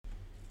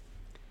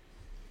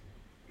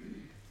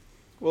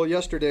Well,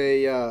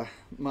 yesterday,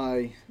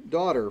 my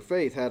daughter,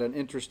 Faith, had an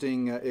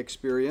interesting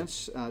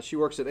experience. She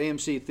works at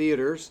AMC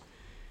Theaters,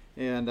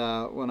 and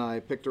when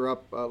I picked her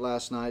up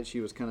last night, she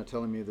was kind of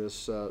telling me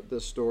this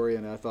story,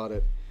 and I thought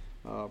it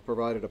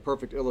provided a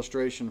perfect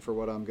illustration for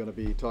what I'm going to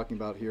be talking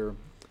about here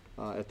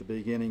at the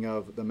beginning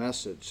of the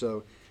message.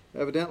 So,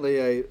 evidently,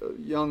 a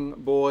young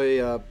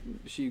boy,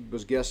 she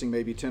was guessing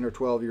maybe 10 or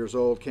 12 years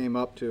old, came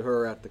up to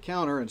her at the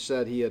counter and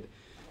said he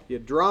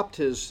had dropped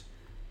his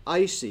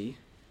icy,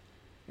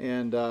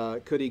 and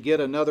could he get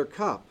another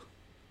cup?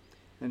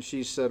 And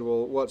she said,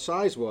 well, what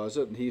size was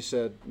it? And he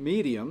said,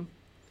 medium.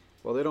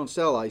 Well, they don't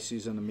sell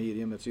ices in a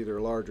medium. It's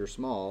either large or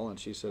small. And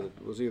she said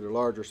it was either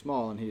large or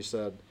small. And he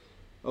said,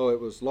 oh,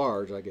 it was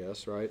large, I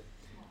guess, right?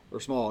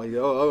 Or small. It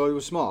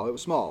was small. It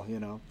was small,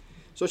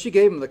 So she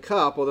gave him the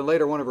cup. Well, then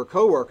later one of her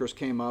coworkers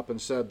came up and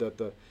said that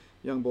the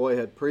young boy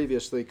had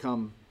previously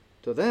come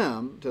to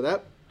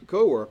that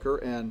coworker,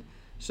 and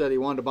said he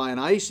wanted to buy an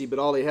icy, but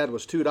all he had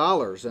was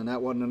 $2, and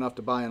that wasn't enough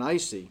to buy an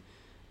icy.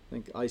 I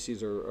think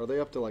ices are they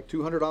up to like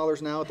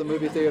 $200 now at the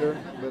movie theater?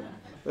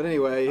 But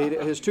anyway,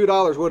 his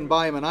 $2 wouldn't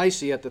buy him an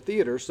icy at the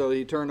theater, so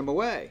he turned him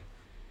away.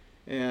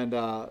 And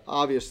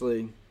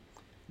obviously,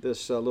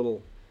 this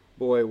little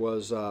boy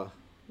was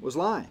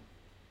lying.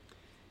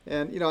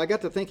 And I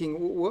got to thinking,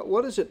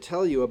 what does it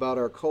tell you about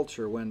our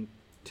culture when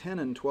 10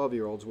 and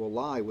 12-year-olds will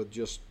lie with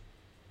just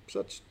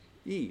such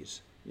ease?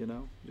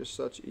 Just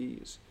such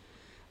ease.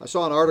 I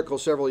saw an article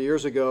several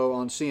years ago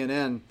on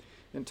CNN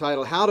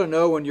entitled "How to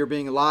Know When You're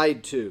Being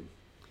Lied To."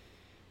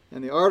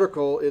 And the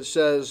article, it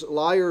says,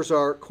 liars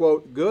are,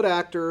 quote, good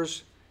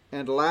actors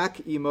and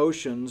lack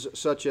emotions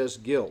such as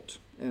guilt,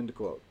 end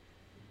quote.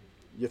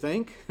 You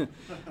think?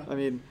 I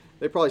mean,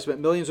 they probably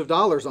spent millions of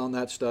dollars on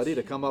that study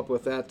to come up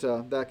with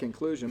that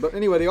conclusion. But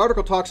anyway, the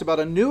article talks about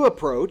a new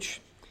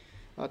approach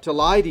to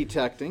lie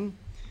detecting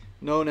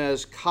known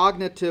as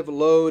cognitive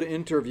load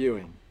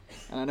interviewing.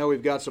 And I know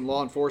we've got some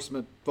law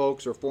enforcement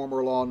folks or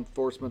former law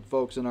enforcement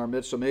folks in our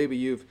midst, so maybe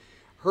you've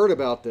heard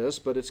about this,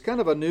 but it's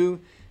kind of a new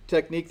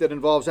technique that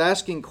involves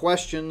asking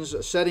questions,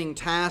 setting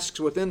tasks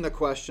within the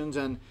questions,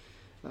 and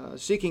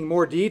seeking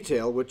more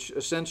detail, which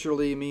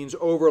essentially means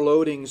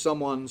overloading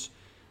someone's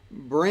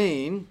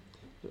brain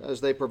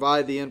as they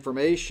provide the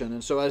information.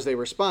 And so as they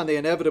respond, they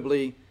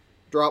inevitably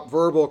drop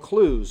verbal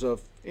clues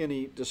of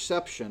any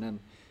deception. And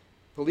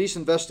police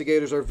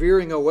investigators are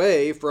veering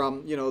away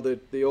from,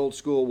 the old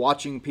school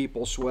watching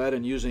people sweat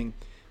and using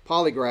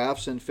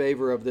polygraphs in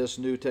favor of this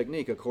new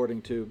technique,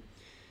 according to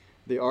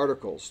the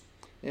articles.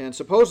 And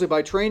supposedly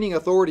by training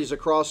authorities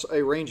across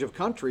a range of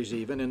countries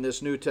even in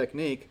this new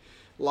technique,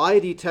 lie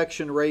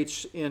detection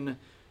rates in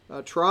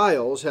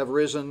trials have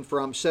risen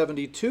from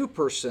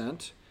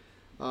 72%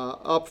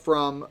 up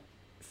from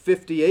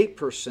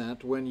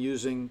 58% when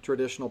using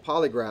traditional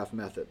polygraph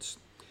methods.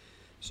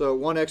 So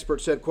one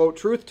expert said, quote,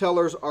 truth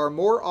tellers are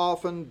more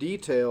often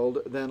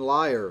detailed than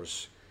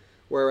liars,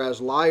 whereas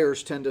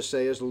liars tend to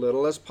say as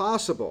little as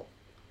possible.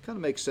 Kind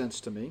of makes sense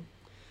to me.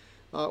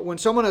 When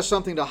someone has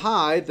something to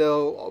hide,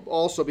 they'll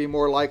also be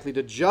more likely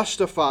to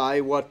justify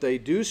what they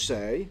do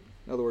say,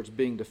 in other words,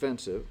 being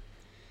defensive.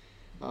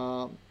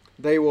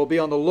 They will be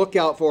on the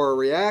lookout for a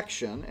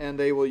reaction, and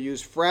they will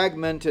use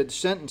fragmented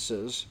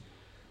sentences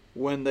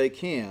when they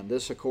can.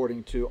 This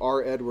according to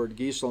R. Edward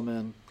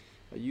Gieselman,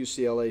 a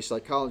UCLA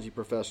psychology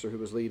professor who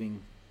was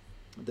leading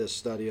this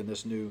study and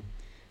this new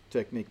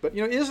technique. But,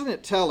 isn't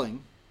it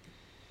telling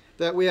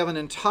that we have an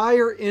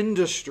entire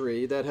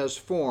industry that has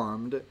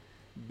formed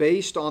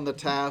based on the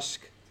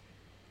task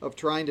of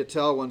trying to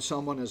tell when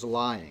someone is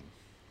lying?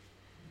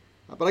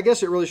 But I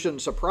guess it really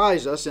shouldn't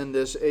surprise us in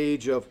this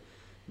age of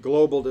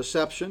global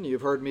deception.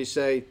 You've heard me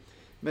say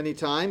many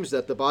times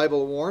that the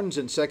Bible warns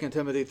in 2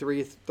 Timothy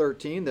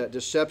 3:13 that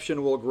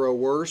deception will grow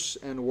worse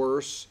and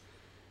worse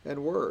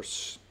and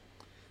worse.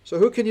 So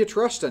who can you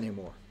trust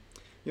anymore?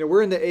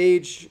 We're in the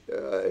age,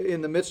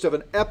 in the midst of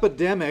an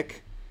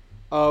epidemic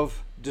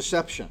of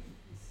deception.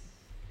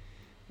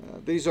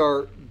 These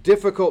are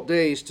difficult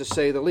days, to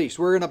say the least.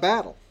 We're in a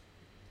battle.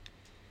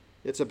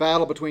 It's a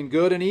battle between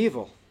good and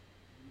evil,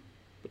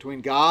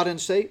 between God and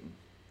Satan,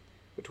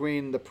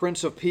 between the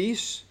Prince of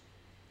Peace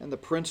and the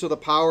Prince of the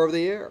power of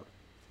the air,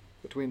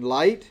 between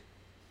light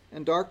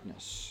and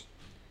darkness,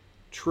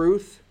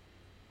 truth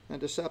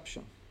and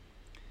deception.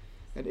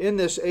 And in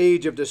this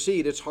age of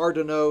deceit, it's hard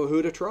to know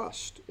who to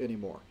trust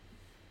anymore.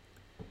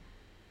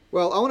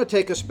 Well, I want to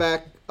take us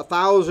back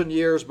 1,000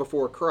 years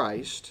before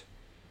Christ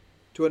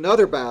to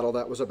another battle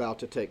that was about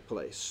to take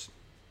place.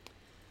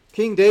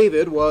 King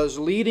David was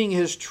leading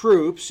his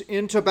troops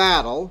into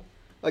battle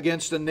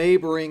against a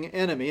neighboring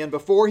enemy, and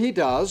before he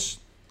does,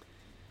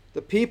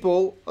 the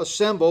people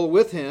assemble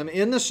with him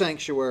in the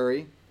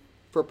sanctuary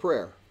for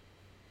prayer.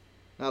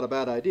 Not a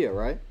bad idea,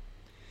 right?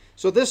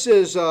 So this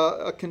is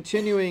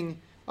continuing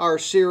our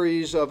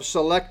series of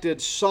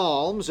selected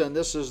psalms, and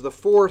this is the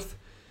fourth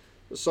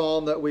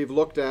psalm that we've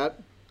looked at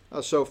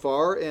so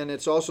far, and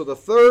it's also the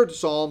third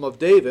psalm of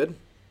David.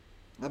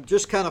 I'm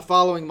just kind of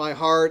following my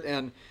heart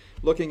and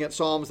looking at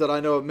psalms that I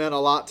know have meant a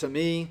lot to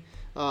me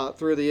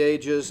through the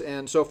ages,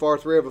 and so far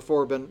 3 of the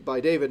 4 have been by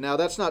David. Now,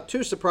 that's not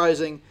too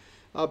surprising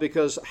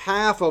because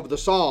half of the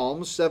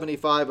Psalms,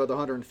 75 of the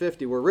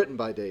 150, were written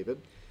by David.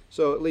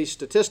 So at least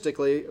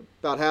statistically,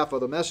 about half of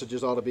the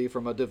messages ought to be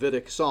from a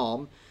Davidic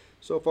psalm.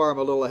 So far, I'm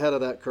a little ahead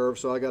of that curve,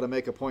 so I got to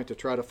make a point to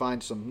try to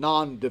find some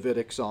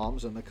non-Davidic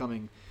psalms in the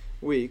coming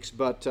weeks.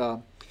 But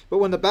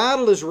when the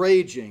battle is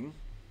raging,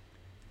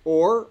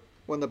 or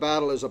when the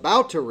battle is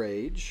about to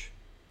rage,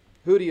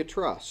 who do you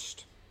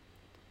trust?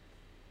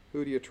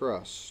 Who do you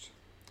trust?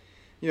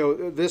 You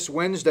know, this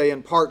Wednesday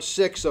in part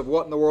 6 of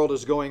What in the World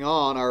is Going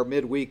On, our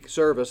midweek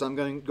service, I'm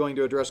going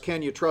to address,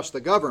 can you trust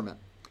the government?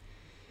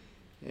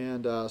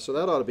 And so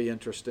that ought to be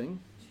interesting.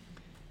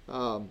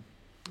 And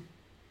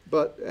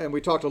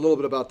we talked a little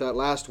bit about that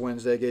last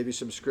Wednesday. I gave you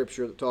some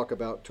scripture that talk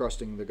about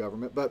trusting the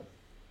government. But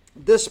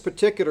this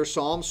particular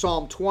psalm,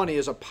 Psalm 20,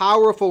 is a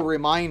powerful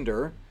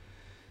reminder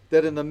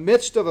that in the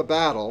midst of a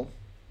battle,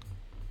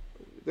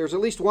 there's at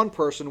least one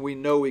person we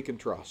know we can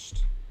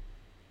trust.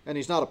 And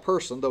he's not a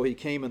person, though he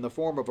came in the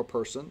form of a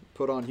person,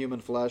 put on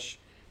human flesh,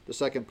 the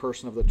second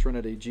person of the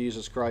Trinity,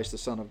 Jesus Christ, the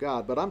Son of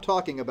God. But I'm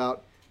talking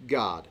about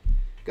God.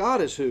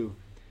 God is who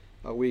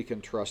we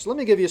can trust. Let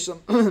me give you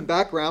some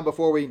background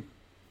before we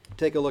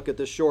take a look at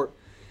this short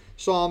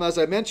psalm. As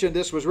I mentioned,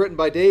 this was written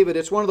by David.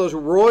 It's one of those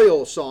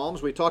royal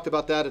psalms. We talked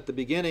about that at the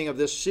beginning of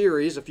this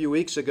series a few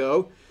weeks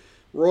ago.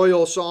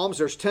 Royal psalms,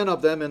 there's 10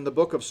 of them in the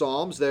book of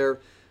Psalms. They're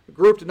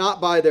grouped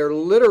not by their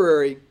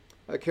literary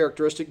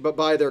characteristic, but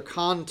by their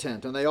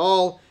content. And they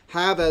all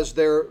have as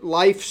their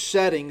life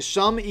setting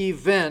some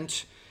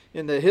event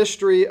in the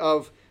history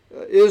of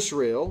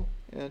Israel,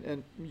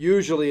 and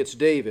usually it's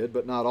David,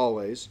 but not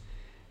always.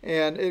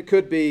 And it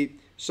could be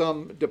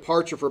some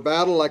departure for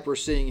battle like we're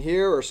seeing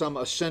here, or some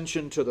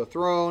ascension to the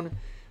throne.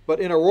 But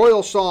in a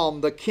royal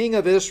psalm, the king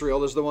of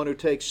Israel is the one who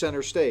takes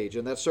center stage,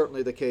 and that's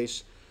certainly the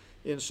case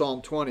in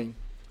Psalm 20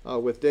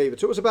 with David.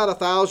 So it was about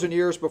 1,000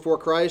 years before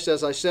Christ.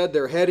 As I said,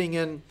 they're heading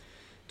in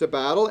to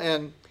battle,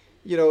 and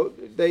you know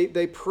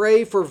they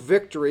pray for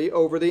victory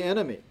over the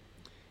enemy.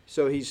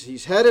 So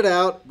he's headed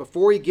out.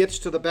 Before he gets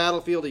to the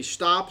battlefield, he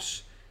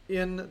stops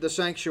in the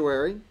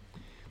sanctuary,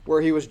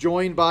 where he was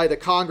joined by the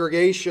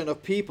congregation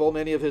of people,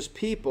 many of his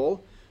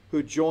people,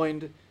 who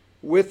joined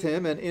with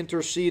him and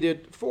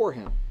interceded for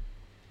him.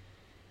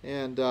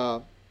 And,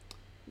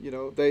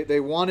 they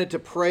wanted to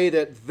pray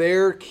that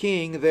their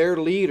king, their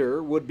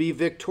leader, would be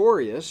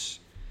victorious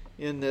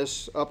in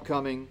this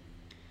upcoming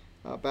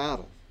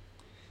battle.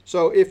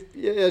 So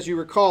as you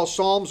recall,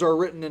 Psalms are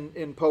written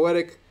in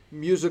poetic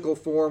musical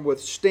form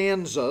with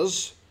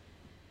stanzas.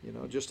 You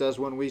know, just as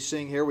when we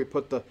sing here, we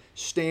put the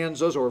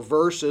stanzas or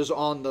verses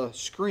on the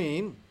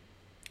screen,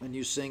 and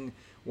you sing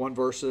one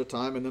verse at a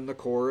time, and then the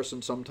chorus,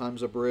 and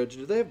sometimes a bridge.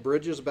 Did they have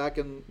bridges back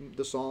in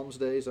the Psalms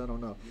days? I don't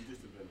know. We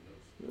just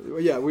invented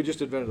those. Yeah, we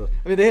just invented those.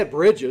 I mean, they had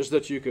bridges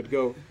that you could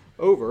go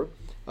over,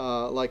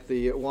 like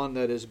the one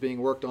that is being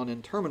worked on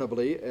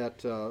interminably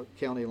at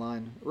County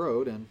Line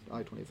Road and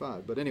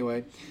I-25. But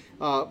anyway,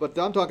 but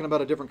I'm talking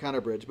about a different kind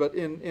of bridge. But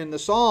in the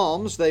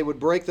Psalms, they would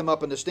break them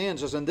up into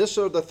stanzas, and this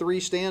are the 3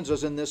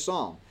 stanzas in this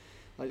psalm.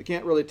 You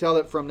can't really tell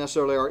it from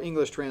necessarily our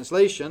English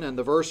translation, and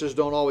the verses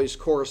don't always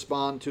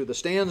correspond to the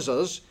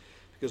stanzas,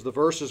 because the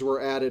verses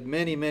were added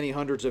many, many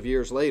hundreds of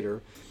years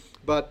later.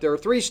 But there are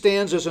 3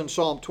 stanzas in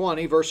Psalm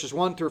 20. Verses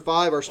 1 through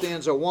 5 are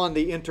stanza 1,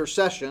 the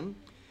intercession.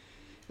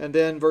 And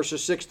then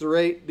verses 6 through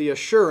 8, the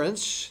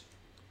assurance.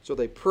 So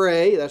they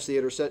pray, that's the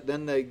intercession.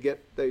 Then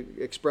they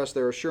express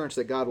their assurance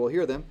that God will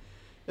hear them.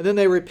 And then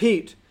they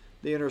repeat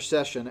the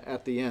intercession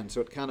at the end.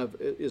 So it kind of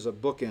is a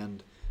bookend,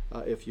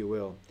 if you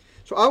will.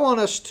 So I want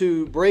us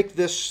to break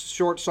this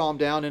short psalm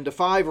down into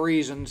 5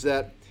 reasons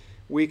that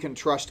we can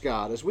trust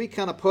God. As we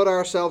kind of put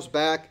ourselves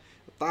back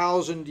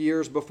 1,000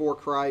 years before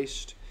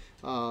Christ,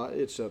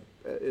 it's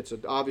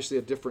obviously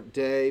a different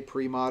day,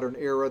 pre-modern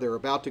era. They're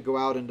about to go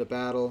out into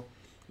battle.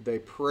 They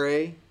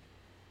pray,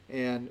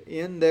 and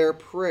in their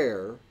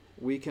prayer,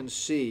 we can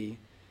see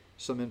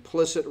some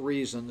implicit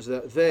reasons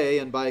that they,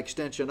 and by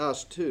extension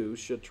us too,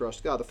 should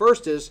trust God. The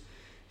first is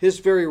his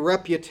very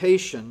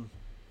reputation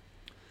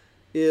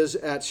is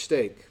at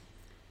stake.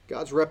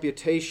 God's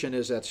reputation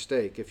is at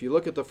stake. If you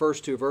look at the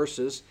first 2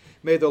 verses,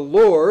 may the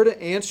Lord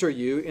answer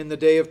you in the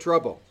day of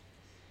trouble.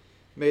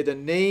 May the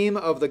name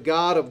of the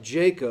God of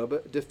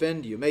Jacob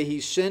defend you. May he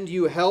send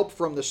you help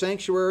from the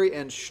sanctuary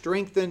and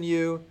strengthen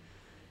you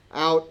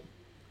out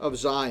of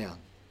Zion.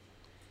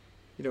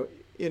 You know,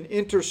 in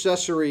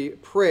intercessory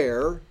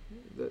prayer,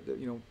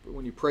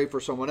 when you pray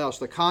for someone else,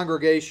 the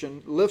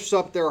congregation lifts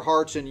up their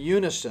hearts in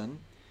unison,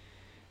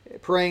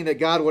 praying that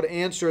God would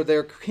answer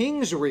their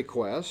king's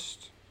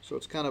request. So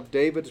it's kind of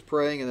David's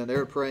praying, and then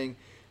they're praying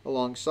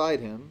alongside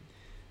him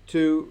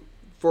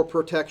for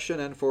protection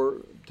and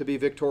to be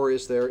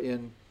victorious there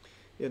in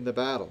the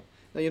battle.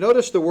 Now you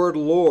notice the word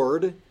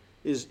Lord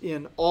is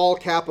in all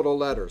capital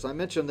letters. I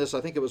mentioned this,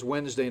 I think it was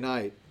Wednesday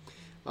night,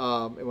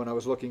 when I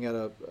was looking at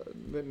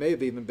it may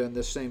have even been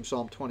this same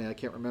Psalm 20, I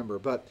can't remember.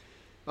 But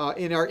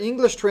in our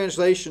English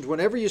translations,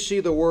 whenever you see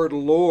the word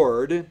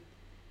Lord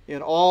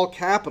in all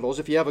capitals,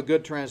 if you have a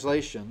good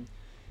translation,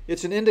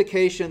 it's an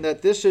indication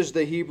that this is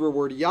the Hebrew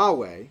word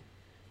Yahweh,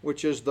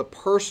 which is the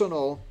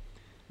personal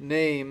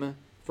name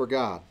for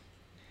God.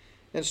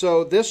 And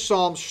so this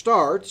psalm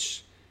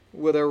starts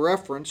with a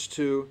reference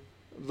to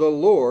the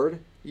Lord,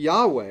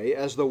 Yahweh,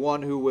 as the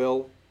one who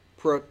will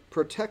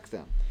protect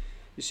them.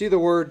 You see the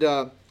word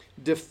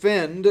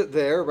defend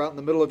there, about in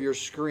the middle of your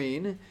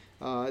screen.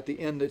 At the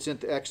end, it's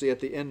actually at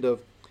the end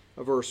of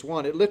verse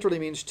 1. It literally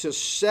means to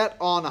set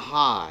on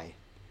high.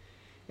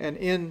 And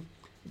in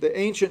the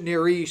ancient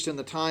Near East, in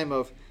the time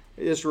of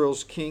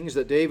Israel's kings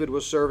that David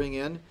was serving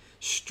in,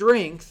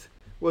 strength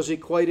was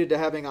equated to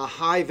having a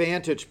high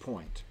vantage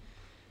point.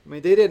 I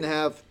mean, they didn't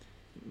have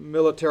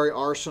military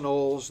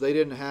arsenals. They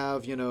didn't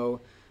have,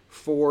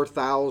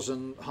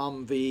 4,000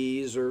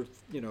 Humvees or,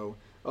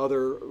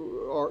 other,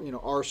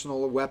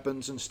 arsenal of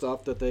weapons and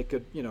stuff that they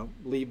could,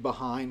 leave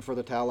behind for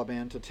the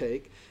Taliban to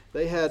take.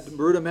 They had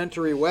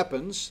rudimentary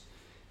weapons,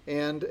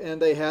 and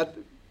they had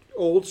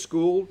old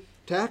school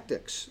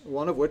tactics,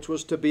 one of which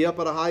was to be up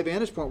at a high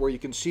vantage point where you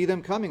can see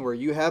them coming, where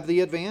you have the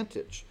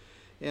advantage.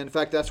 And in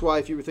fact, that's why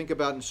if you think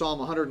about in Psalm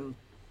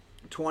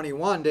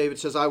 121, David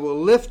says, I will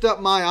lift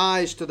up my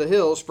eyes to the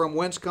hills, from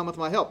whence cometh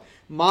my help.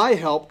 My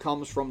help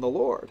comes from the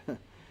Lord. In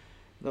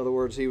other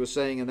words, he was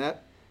saying in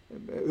that,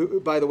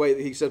 by the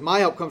way, he said, my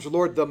help comes from the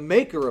Lord, the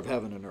maker of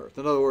heaven and earth.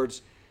 In other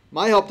words,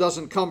 my help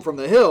doesn't come from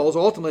the hills.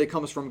 Ultimately, it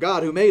comes from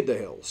God who made the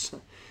hills.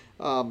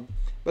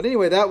 But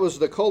anyway, that was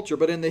the culture.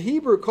 But in the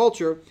Hebrew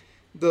culture,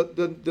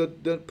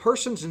 the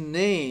person's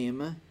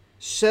name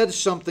said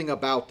something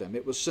about them.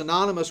 It was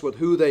synonymous with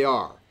who they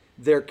are,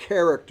 their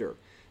character,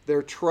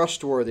 their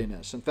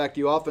trustworthiness. In fact,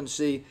 you often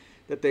see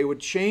that they would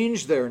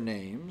change their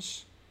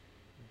names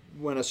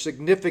when a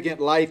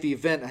significant life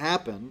event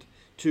happened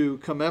to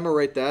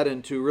commemorate that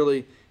and to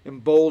really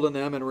embolden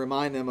them and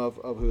remind them of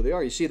who they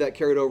are. You see that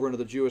carried over into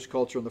the Jewish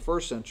culture in the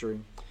first century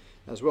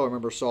as well.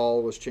 Remember,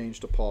 Saul was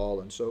changed to Paul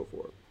and so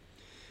forth.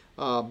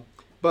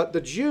 But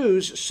the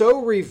Jews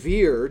so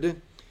revered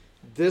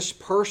this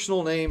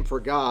personal name for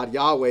God,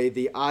 Yahweh,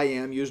 the I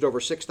Am, used over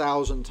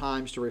 6,000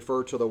 times to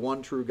refer to the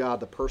one true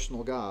God, the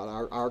personal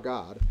God, our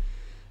God,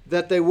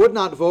 that they would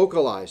not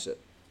vocalize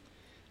it.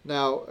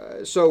 Now,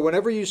 so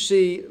whenever you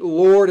see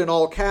Lord in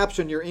all caps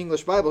in your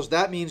English Bibles,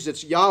 that means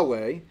it's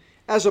Yahweh,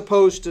 as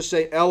opposed to,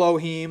 say,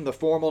 Elohim, the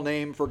formal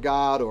name for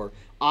God, or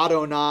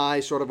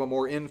Adonai, sort of a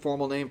more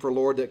informal name for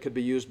Lord that could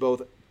be used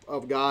both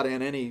of God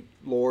and any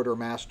Lord or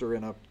Master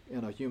in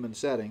a human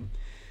setting.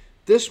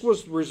 This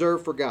was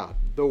reserved for God,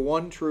 the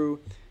one true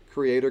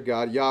Creator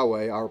God,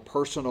 Yahweh, our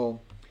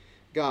personal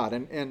God.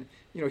 And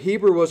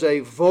Hebrew was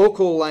a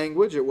vocal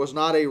language. It was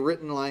not a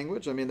written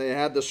language. I mean, they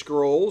had the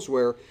scrolls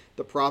where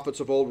the prophets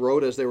of old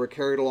wrote as they were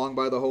carried along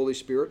by the Holy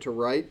Spirit to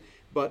write,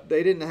 but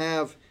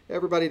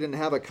everybody didn't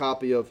have a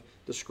copy of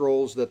the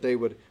scrolls that they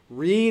would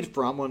read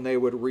from when they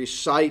would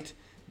recite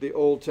the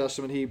Old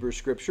Testament Hebrew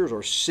Scriptures,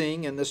 or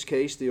sing, in this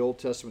case, the Old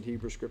Testament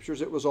Hebrew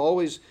Scriptures. It was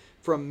always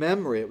from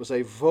memory. It was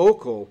a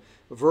vocal,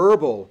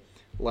 verbal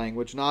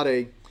language, not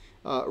a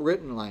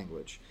written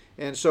language.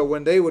 And so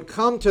when they would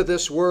come to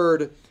this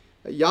word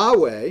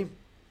Yahweh,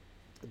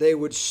 they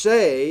would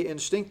say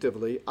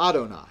instinctively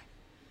Adonai,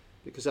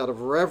 because out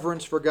of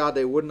reverence for God,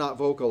 they would not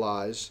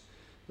vocalize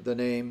the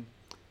name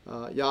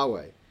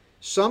Yahweh.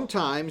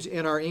 Sometimes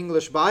in our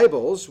English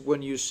Bibles,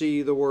 when you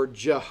see the word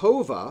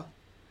Jehovah,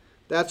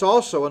 that's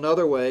also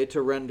another way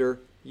to render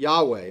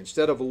Yahweh.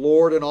 Instead of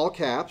Lord in all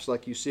caps,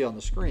 like you see on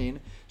the screen,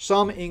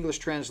 some English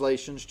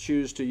translations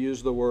choose to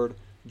use the word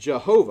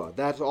Jehovah.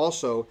 That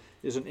also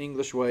is an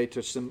English way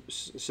to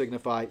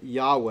signify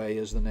Yahweh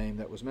is the name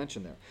that was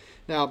mentioned there.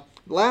 Now,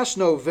 last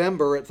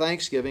November at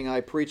Thanksgiving,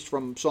 I preached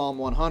from Psalm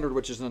 100,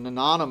 which is an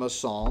anonymous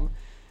psalm,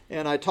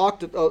 and I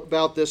talked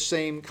about this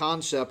same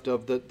concept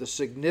of the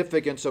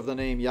significance of the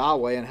name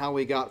Yahweh and how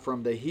we got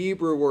from the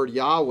Hebrew word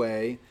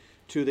Yahweh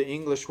to the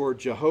English word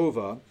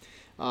Jehovah.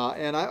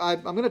 And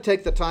I'm going to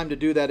take the time to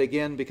do that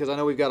again because I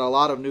know we've got a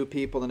lot of new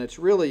people, and it's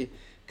really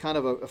kind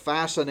of a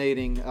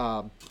fascinating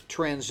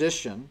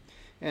transition.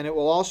 And it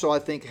will also, I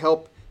think,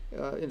 help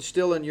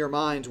instill in your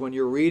minds when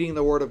you're reading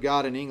the Word of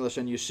God in English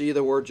and you see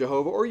the word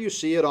Jehovah, or you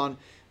see it on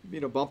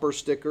bumper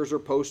stickers or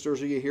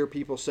posters, or you hear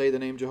people say the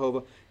name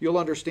Jehovah, you'll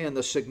understand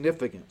the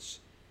significance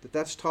that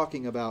that's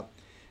talking about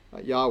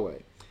Yahweh.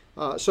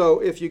 So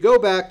if you go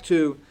back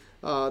to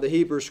the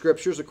Hebrew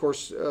Scriptures, of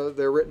course,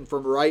 they're written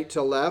from right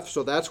to left,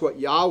 so that's what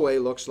Yahweh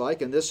looks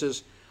like, and this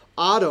is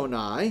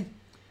Adonai,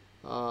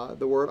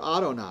 the word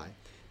Adonai.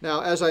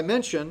 Now, as I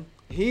mentioned,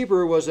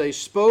 Hebrew was a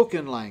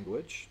spoken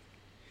language,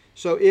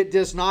 so it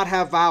does not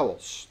have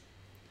vowels.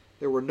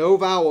 There were no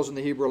vowels in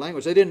the Hebrew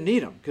language. They didn't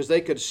need them because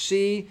they could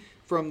see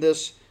from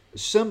this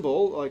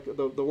symbol, like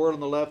the word on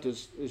the left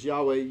is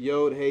Yahweh,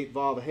 Yod, Hate,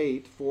 Vav,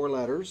 Hate, 4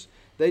 letters.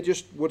 They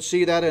just would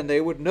see that and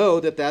they would know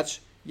that that's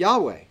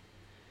Yahweh.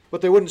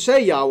 But they wouldn't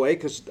say Yahweh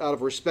because out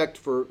of respect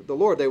for the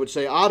Lord, they would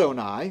say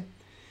Adonai.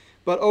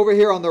 But over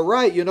here on the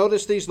right, you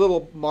notice these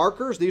little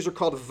markers? These are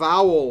called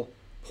vowel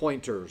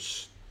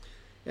pointers.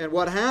 And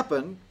what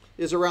happened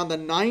is around the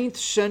 9th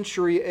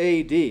century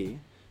AD,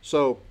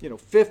 so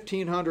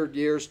 1,500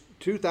 years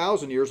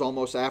 2,000 years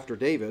almost after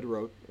David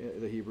wrote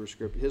the Hebrew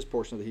script, his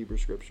portion of the Hebrew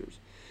Scriptures.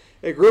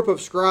 A group of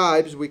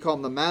scribes, we call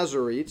them the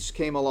Masoretes,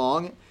 came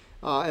along,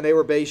 and they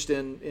were based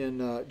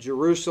in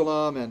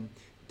Jerusalem and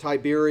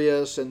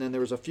Tiberias, and then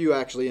there was a few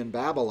actually in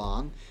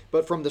Babylon.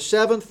 But from the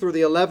 7th through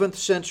the 11th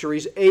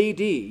centuries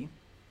A.D.,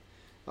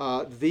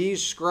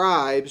 these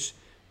scribes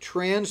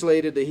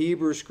translated the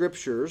Hebrew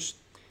Scriptures,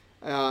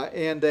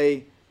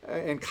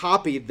 and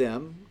copied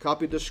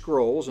the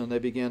scrolls, and they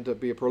began to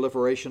be a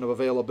proliferation of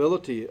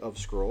availability of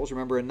scrolls.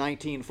 Remember, in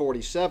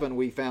 1947,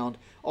 we found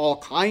all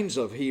kinds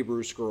of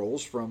Hebrew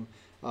scrolls from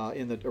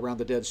around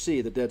the Dead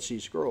Sea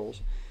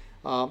Scrolls.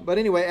 But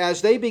anyway,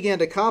 as they began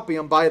to copy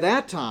them, by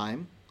that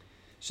time,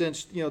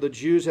 since the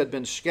Jews had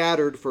been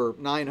scattered for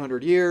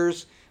 900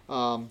 years,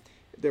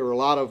 there were a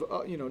lot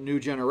of new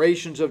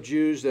generations of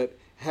Jews that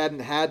hadn't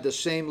had the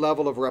same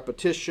level of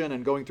repetition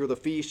and going through the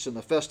feasts and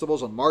the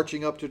festivals and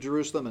marching up to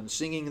Jerusalem and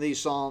singing these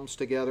psalms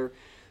together,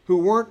 who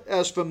weren't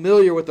as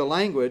familiar with the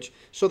language.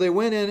 So they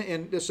went in,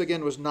 and this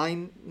again was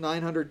 9th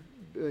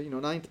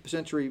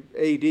century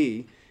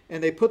A.D.,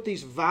 and they put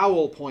these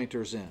vowel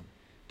pointers in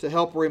to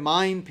help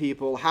remind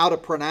people how to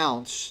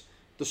pronounce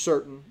the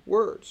certain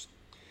words.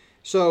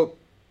 So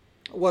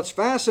what's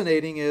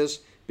fascinating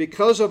is,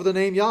 because of the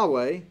name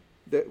Yahweh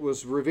that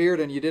was revered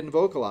and you didn't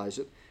vocalize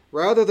it,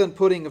 rather than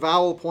putting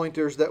vowel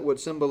pointers that would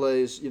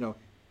symbolize,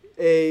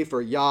 A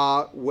for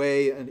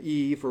Yahweh and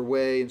E for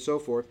way and so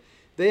forth,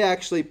 they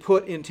actually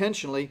put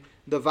intentionally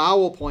the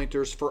vowel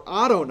pointers for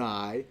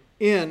Adonai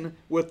in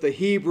with the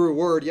Hebrew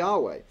word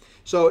Yahweh.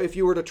 So if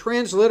you were to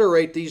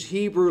transliterate these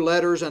Hebrew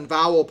letters and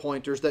vowel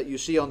pointers that you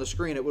see on the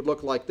screen, it would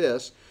look like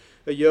this.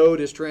 A Yod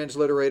is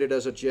transliterated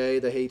as a J,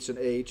 the Hate's an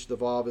H, the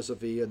Vav is a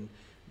V, and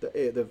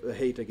the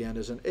Hate again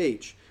is an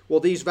H. Well,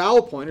 these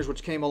vowel pointers,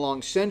 which came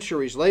along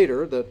centuries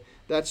later,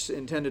 that's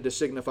intended to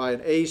signify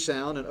an A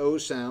sound, an O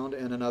sound,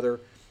 and another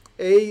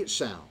A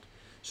sound.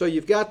 So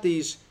you've got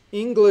these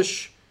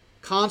English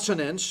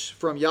consonants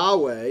from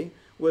Yahweh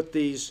with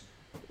these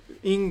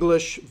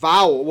English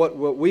what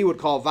we would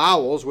call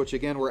vowels, which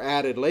again were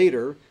added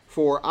later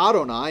for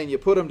Adonai, and you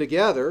put them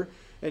together,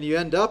 and you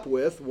end up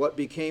with what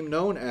became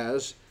known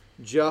as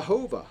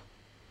Jehovah.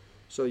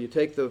 So you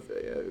take the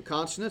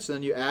consonants, and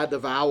then you add the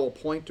vowel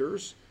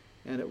pointers,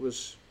 and it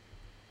was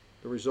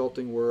the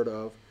resulting word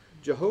of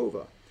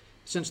Jehovah.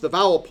 Since the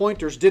vowel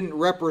pointers didn't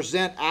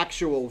represent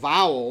actual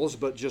vowels,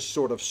 but just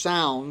sort of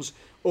sounds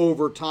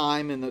over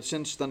time,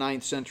 since the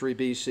 9th century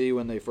B.C.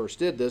 when they first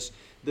did this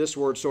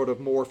word sort of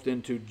morphed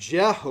into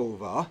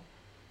Jehovah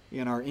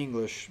in our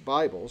English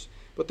Bibles.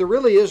 But there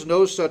really is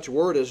no such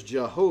word as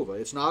Jehovah.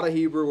 It's not a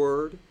Hebrew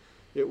word.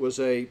 It was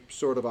a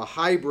sort of a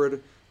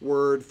hybrid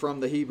word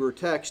from the Hebrew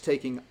text,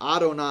 taking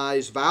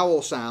Adonai's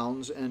vowel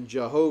sounds and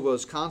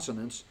Yahweh's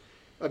consonants,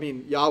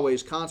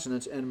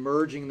 and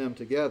merging them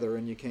together,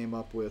 and you came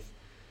up with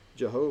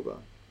Jehovah.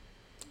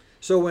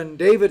 So when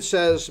David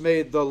says,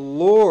 "May the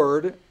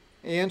Lord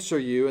answer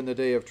you in the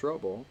day of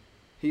trouble,"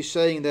 he's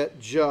saying that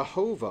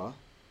Jehovah,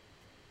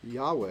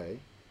 Yahweh,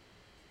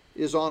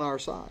 is on our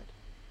side.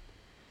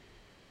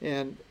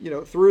 And,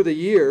 through the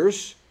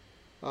years,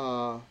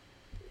 through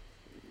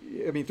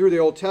the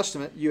Old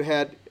Testament, you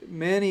had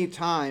many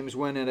times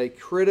when at a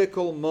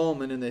critical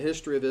moment in the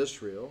history of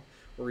Israel,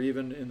 or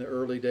even in the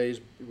early days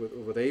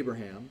with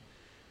Abraham,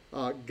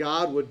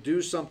 God would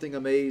do something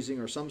amazing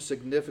or some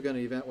significant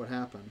event would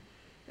happen,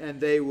 and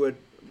they would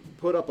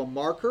put up a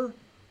marker,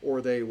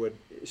 or they would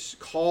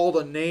call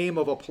the name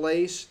of a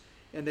place,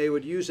 and they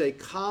would use a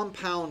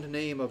compound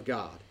name of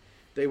God.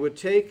 They would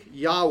take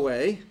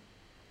Yahweh,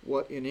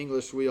 what in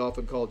English we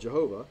often call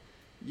Jehovah,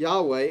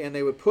 Yahweh, and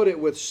they would put it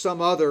with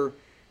some other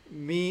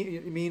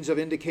means of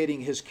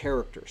indicating his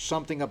character,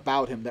 something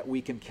about him that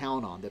we can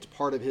count on, that's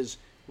part of his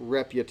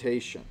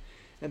reputation.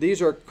 And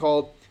these are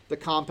called the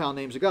compound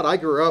names of God. I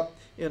grew up,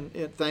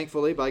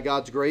 thankfully, by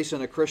God's grace,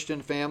 in a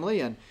Christian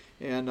family, and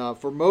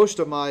for most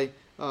of my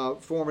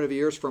formative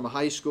years from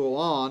high school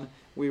on,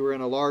 we were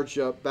in a large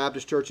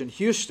Baptist church in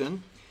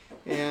Houston,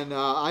 and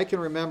I can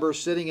remember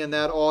sitting in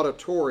that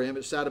auditorium.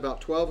 It sat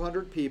about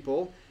 1,200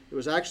 people. It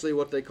was actually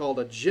what they called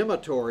a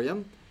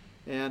gymatorium,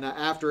 and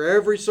after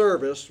every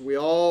service, we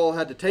all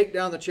had to take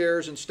down the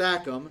chairs and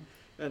stack them,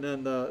 and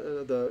then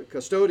the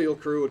custodial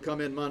crew would come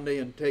in Monday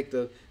and take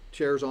the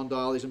chairs on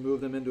dollies and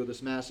move them into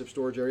this massive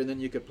storage area, and then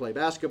you could play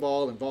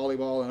basketball and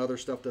volleyball and other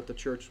stuff that the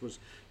church was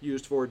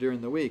used for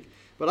during the week.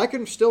 But I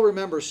can still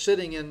remember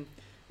sitting in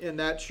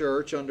that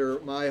church under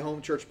my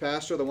home church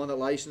pastor, the one that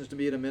licensed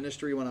me to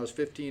ministry when I was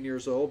 15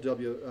 years old,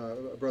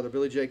 Brother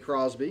Billy J.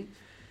 Crosby,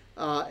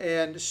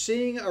 and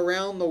seeing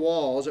around the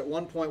walls at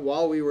one point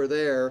while we were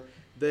there,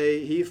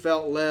 he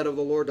felt led of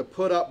the Lord to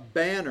put up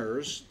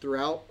banners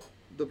throughout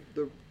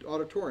the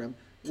auditorium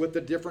with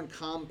the different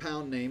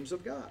compound names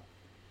of God.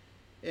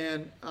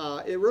 And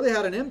it really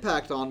had an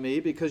impact on me,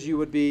 because you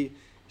would be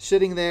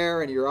sitting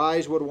there and your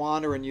eyes would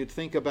wander and you'd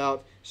think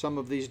about some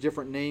of these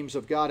different names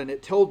of God, and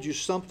it told you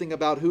something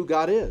about who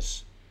God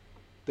is,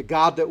 the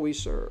God that we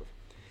serve.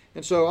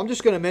 And so I'm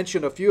just going to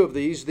mention a few of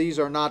these. These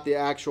are not the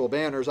actual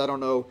banners. I don't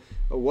know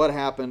what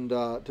happened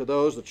to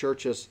those. The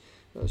church has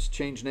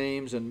changed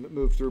names and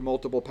moved through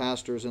multiple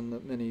pastors in the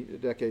many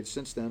decades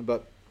since then.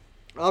 But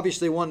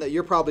obviously one that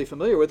you're probably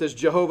familiar with is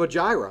Jehovah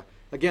Jireh.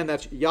 Again,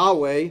 that's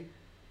Yahweh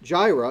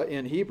Jireh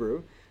in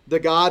Hebrew, the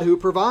God who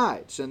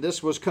provides. And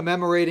this was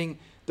commemorating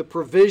the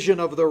provision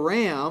of the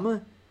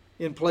ram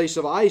in place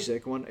of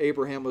Isaac when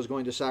Abraham was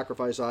going to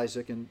sacrifice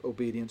Isaac in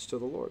obedience to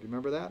the Lord.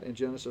 Remember that in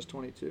Genesis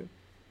 22?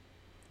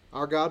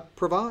 Our God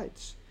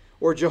provides.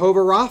 Or Jehovah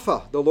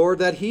Rapha, the Lord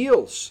that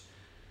heals.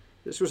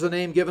 This was the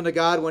name given to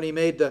God when he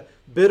made the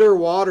bitter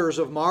waters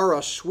of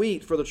Marah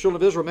sweet for the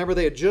children of Israel. Remember,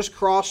 they had just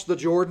crossed the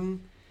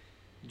Jordan,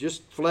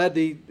 just fled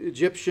the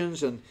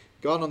Egyptians and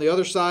gone on the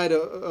other side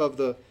of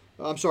the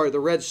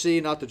Red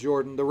Sea, not the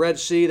Jordan, the Red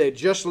Sea. They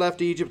just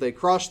left Egypt. They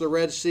crossed the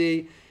Red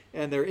Sea,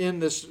 and they're in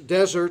this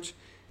desert,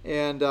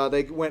 and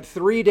they went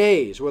 3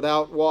 days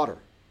without water.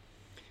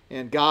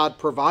 And God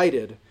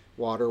provided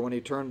water when he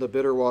turned the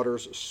bitter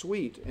waters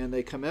sweet. And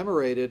they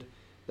commemorated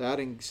that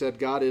and said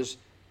God is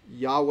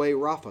Yahweh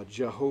Rapha,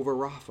 Jehovah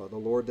Rapha, the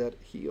Lord that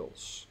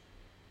heals.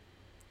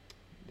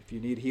 If you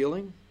need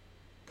healing,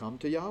 come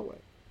to Yahweh.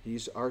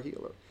 He's our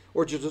healer.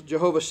 Or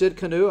Jehovah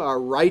Sidkenu,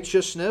 our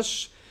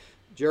righteousness.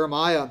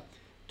 Jeremiah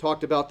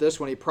talked about this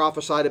when he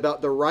prophesied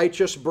about the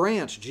righteous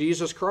branch,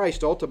 Jesus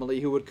Christ, ultimately,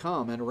 who would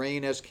come and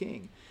reign as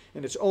king.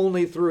 And it's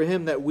only through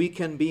him that we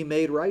can be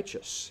made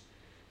righteous.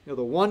 You know,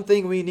 the one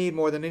thing we need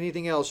more than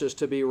anything else is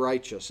to be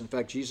righteous. In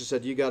fact, Jesus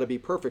said, you got to be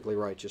perfectly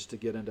righteous to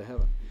get into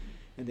heaven.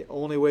 And the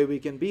only way we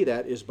can be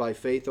that is by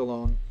faith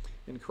alone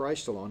in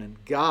Christ alone. And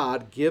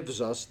God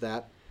gives us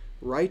that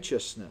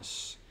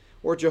righteousness.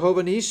 Or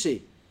Jehovah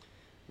Nissi,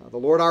 the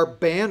Lord our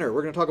banner.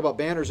 We're going to talk about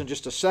banners in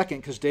just a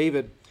second because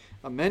David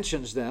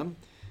mentions them.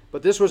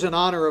 But this was in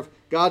honor of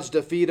God's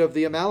defeat of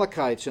the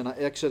Amalekites in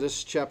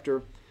Exodus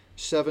chapter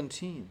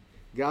 17.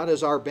 God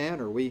is our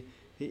banner.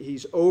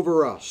 He's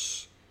over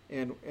us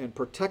and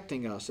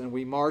protecting us, and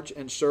we march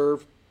and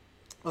serve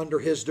under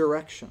his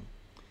direction.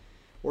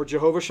 Or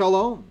Jehovah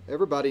Shalom.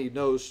 Everybody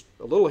knows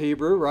a little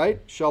Hebrew, right?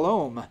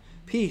 Shalom,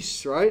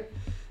 peace, right?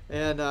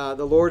 And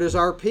the Lord is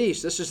our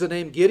peace. This is the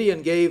name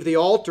Gideon gave the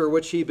altar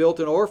which he built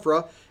in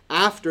Ophrah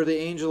after the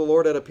angel of the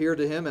Lord had appeared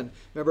to him and,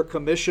 remember,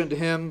 commissioned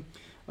him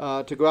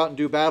to go out and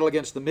do battle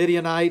against the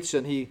Midianites,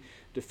 and he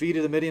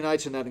defeated the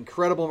Midianites in that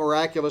incredible,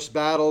 miraculous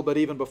battle. But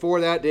even before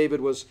that, David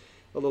was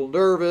a little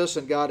nervous,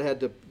 and God had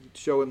to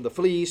show him the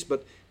fleece.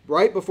 But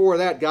right before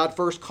that, God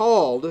first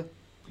called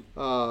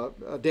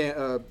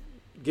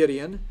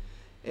Gideon,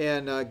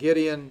 and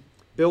Gideon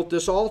built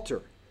this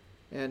altar.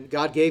 And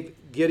God gave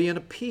Gideon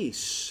a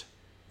peace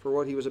for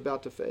what he was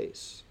about to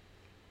face.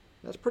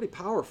 That's pretty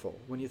powerful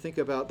when you think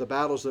about the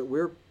battles that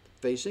we're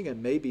facing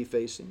and may be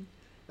facing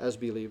as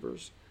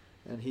believers.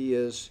 And he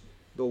is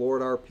the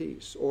Lord our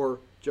peace. Or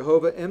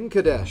Jehovah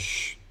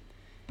M'Kadesh,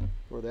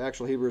 or the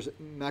actual Hebrew is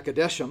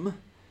Makadeshim,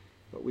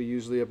 but we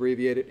usually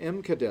abbreviate it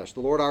M'Kadesh,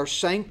 the Lord our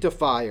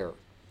sanctifier.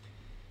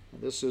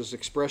 And this is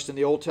expressed in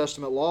the Old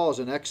Testament laws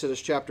in Exodus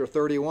chapter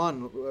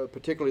 31,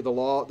 particularly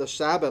the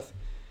Sabbath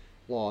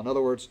law. In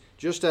other words,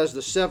 just as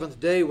the seventh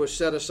day was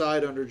set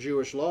aside under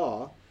Jewish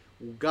law,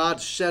 God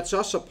sets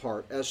us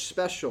apart as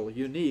special,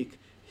 unique,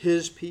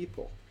 his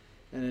people.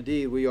 And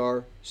indeed, we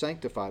are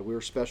sanctified. We are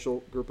a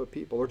special group of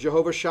people. Or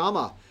Jehovah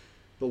Shammah,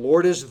 the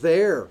Lord is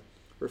there,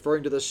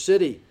 referring to the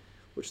city,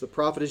 which the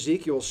prophet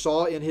Ezekiel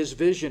saw in his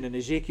vision in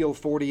Ezekiel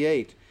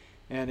 48.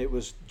 And it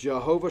was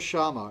Jehovah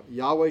Shammah,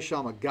 Yahweh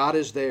Shammah, God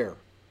is there.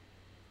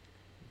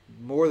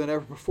 More than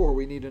ever before,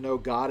 we need to know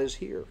God is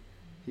here.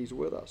 He's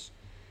with us.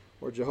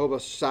 Or Jehovah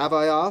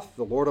Sabaoth,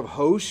 the Lord of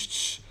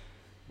hosts.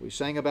 We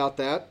sang about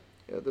that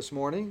this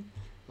morning.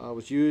 It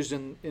was used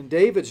in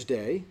David's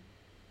day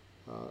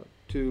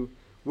to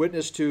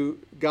witness to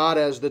God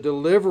as the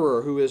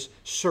deliverer who is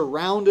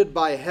surrounded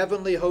by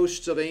heavenly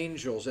hosts of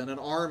angels and an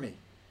army.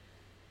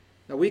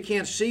 Now, we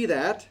can't see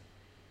that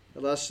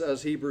unless,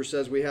 as Hebrews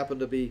says, we happen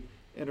to be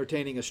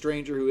entertaining a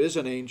stranger who is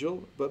an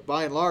angel. But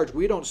by and large,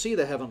 we don't see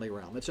the heavenly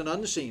realm. It's an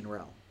unseen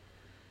realm.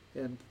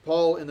 And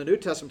Paul in the New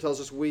Testament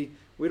tells us we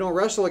don't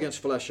wrestle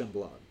against flesh and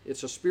blood.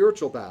 It's a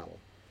spiritual battle.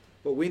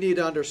 But we need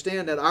to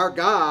understand that our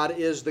God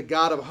is the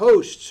God of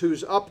hosts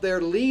who's up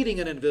there leading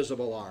an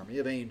invisible army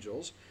of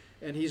angels,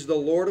 and he's the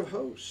Lord of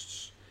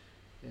hosts.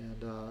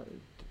 And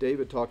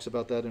David talks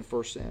about that in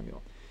 1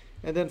 Samuel.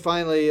 And then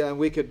finally,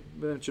 we could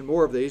mention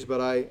more of these, but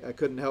I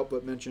couldn't help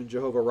but mention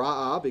Jehovah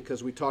Ra'ah,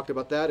 because we talked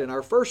about that in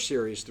our first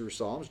series through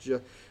Psalms,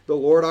 the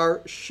Lord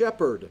our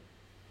shepherd,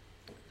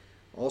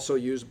 also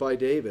used by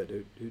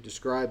David, who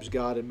describes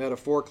God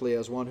metaphorically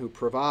as one who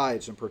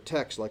provides and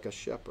protects like a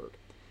shepherd.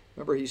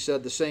 Remember, he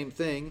said the same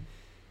thing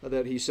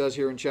that he says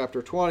here in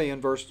chapter 20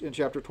 and in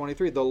chapter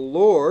 23. The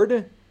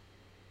Lord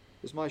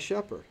is my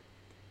shepherd.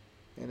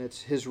 And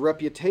it's his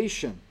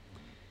reputation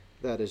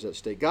that is at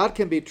stake. God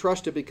can be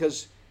trusted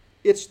because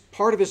it's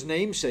part of his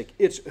namesake.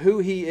 It's who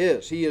he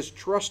is. He is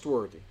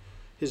trustworthy.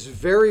 His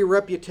very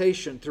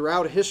reputation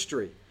throughout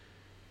history,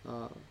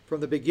 from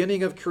the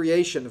beginning of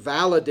creation,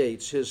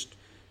 validates his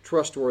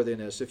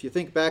trustworthiness. If you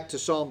think back to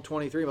Psalm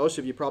 23, most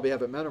of you probably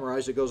have it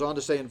memorized. It goes on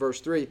to say in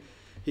verse 3,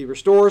 He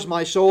restores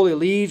my soul, He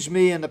leads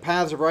me in the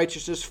paths of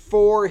righteousness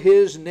for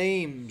His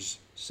name's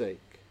sake.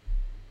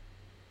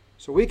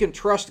 So we can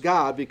trust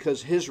God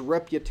because His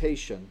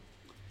reputation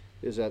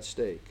is at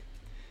stake.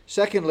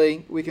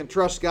 Secondly, we can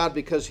trust God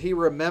because He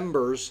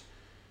remembers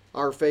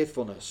our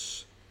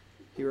faithfulness.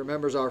 He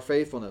remembers our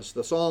faithfulness.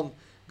 The psalm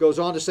goes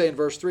on to say in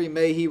verse 3,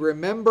 May He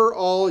remember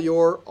all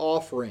your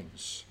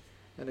offerings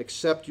and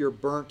accept your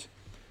burnt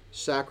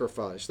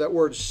sacrifice. That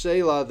word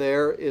Selah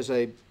there is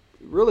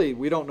really,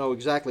 we don't know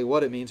exactly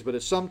what it means, but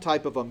it's some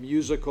type of a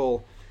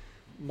musical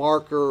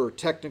marker or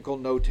technical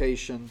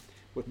notation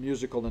with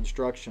musical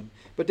instruction.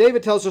 But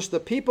David tells us the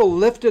people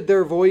lifted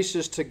their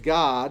voices to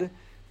God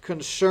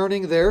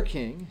concerning their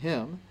king,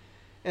 him,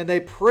 and they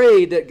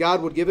prayed that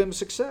God would give him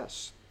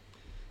success.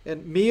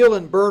 And meal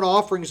and burnt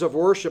offerings of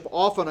worship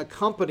often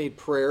accompanied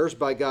prayers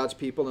by God's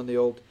people in the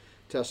Old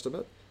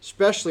Testament,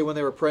 especially when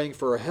they were praying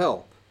for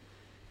help.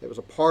 It was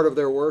a part of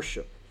their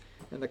worship.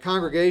 And the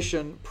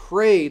congregation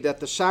prayed that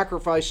the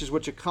sacrifices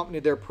which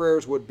accompanied their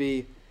prayers would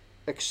be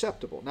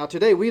acceptable. Now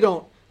today we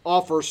don't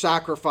offer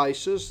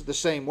sacrifices the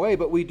same way,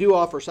 but we do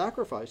offer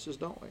sacrifices,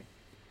 don't we?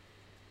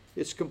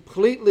 It's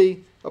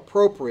completely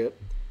appropriate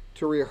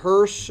to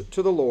rehearse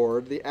to the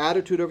Lord the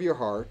attitude of your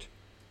heart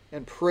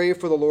and pray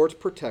for the Lord's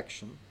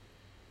protection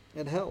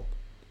and help.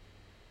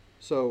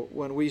 So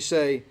when we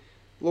say,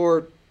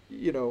 Lord,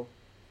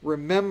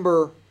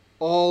 remember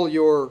all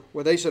your,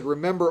 when they said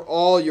remember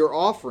all your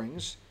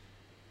offerings,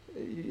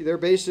 they're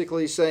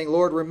basically saying,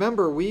 Lord,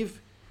 remember we've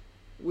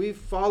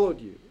followed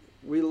you.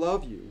 We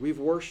love you. We've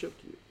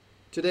worshiped you.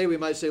 Today we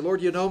might say,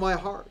 Lord, you know my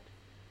heart.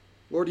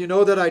 Lord, you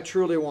know that I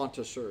truly want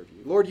to serve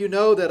you. Lord, you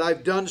know that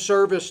I've done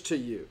service to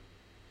you.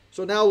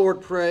 So now,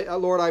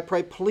 Lord, I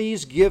pray,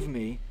 please give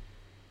me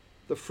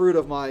the fruit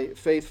of my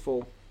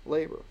faithful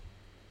labor.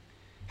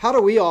 How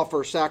do we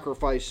offer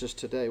sacrifices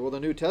today? Well, the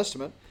New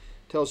Testament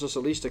tells us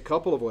at least a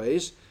couple of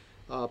ways.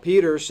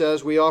 Peter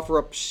says we offer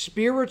up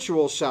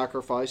spiritual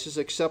sacrifices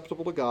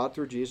acceptable to God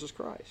through Jesus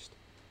Christ.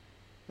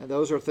 And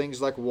those are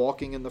things like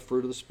walking in the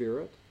fruit of the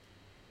Spirit,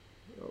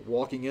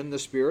 walking in the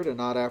Spirit and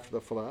not after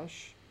the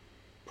flesh,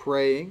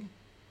 praying,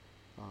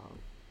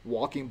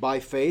 walking by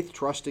faith,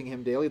 trusting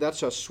Him daily.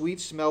 That's a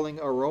sweet-smelling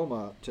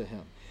aroma to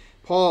Him.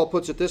 Paul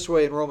puts it this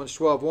way in Romans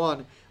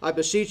 12:1, I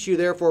beseech you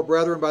therefore,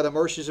 brethren, by the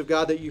mercies of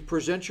God, that you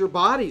present your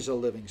bodies a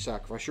living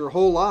sacrifice. Your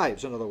whole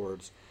lives, in other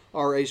words,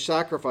 are a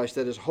sacrifice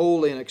that is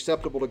holy and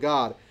acceptable to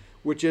God,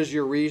 which is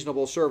your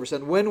reasonable service.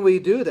 And when we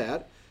do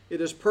that, it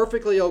is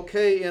perfectly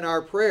okay in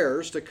our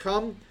prayers to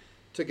come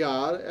to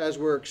God as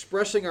we're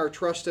expressing our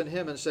trust in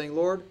Him and saying,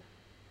 Lord,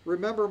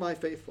 remember my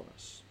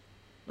faithfulness.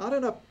 Not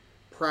in a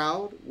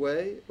proud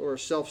way or a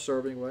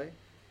self-serving way,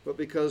 but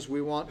because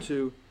we want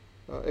to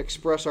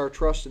express our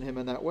trust in Him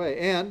in that way.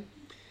 And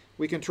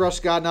we can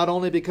trust God not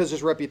only because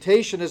His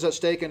reputation is at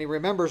stake and He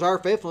remembers our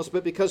faithfulness,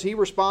 but because He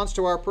responds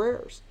to our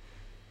prayers.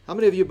 How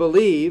many of you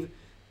believe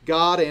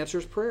God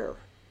answers prayer?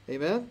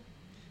 Amen?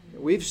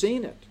 We've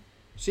seen it.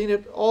 Seen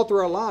it all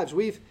through our lives.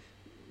 We've,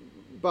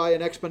 by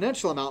an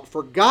exponential amount,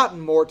 forgotten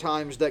more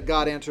times that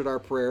God answered our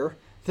prayer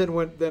than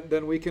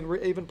we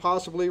can even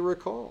possibly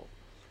recall.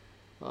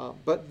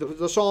 But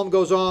the psalm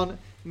goes on,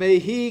 May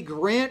He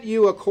grant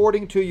you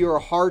according to your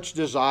heart's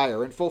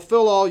desire and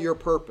fulfill all your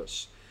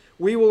purpose.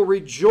 We will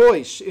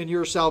rejoice in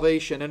your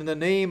salvation, and in the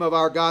name of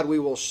our God we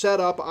will set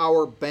up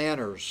our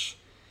banners.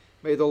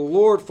 May the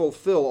Lord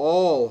fulfill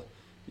all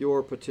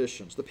your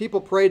petitions. The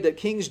people prayed that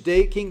King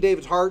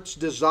David's heart's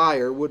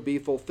desire would be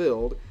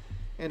fulfilled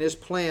and his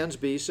plans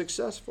be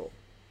successful.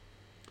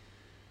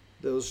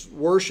 Those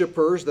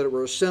worshipers that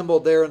were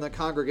assembled there in the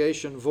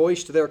congregation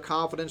voiced their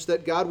confidence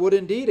that God would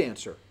indeed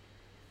answer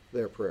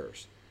their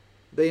prayers.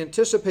 They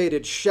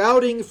anticipated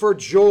shouting for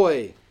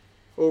joy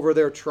over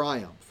their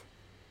triumph.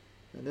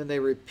 And then they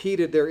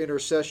repeated their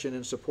intercession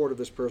in support of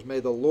this prayer. May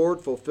the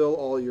Lord fulfill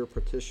all your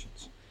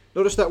petitions.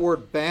 Notice that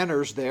word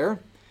banners there.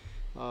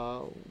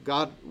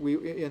 God,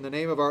 in the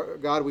name of our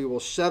God, we will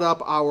set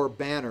up our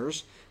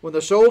banners. When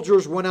the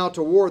soldiers went out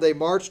to war, they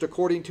marched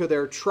according to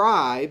their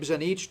tribes,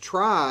 and each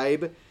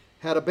tribe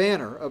had a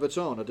banner of its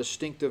own, a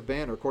distinctive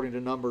banner, according to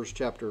Numbers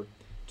chapter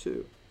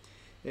 2.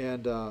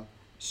 And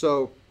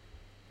so,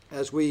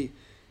 as we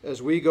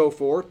go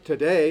forth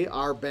today,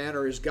 our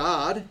banner is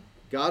God.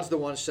 God's the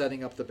one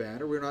setting up the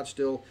banner. We're not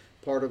still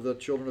part of the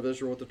children of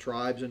Israel with the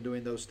tribes and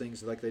doing those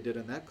things like they did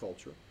in that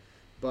culture.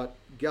 But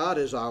God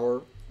is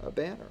our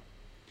banner.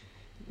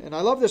 And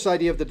I love this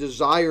idea of the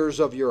desires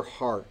of your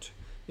heart.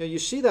 You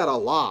see that a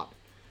lot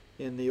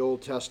in the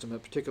Old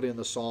Testament, particularly in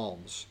the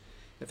Psalms.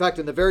 In fact,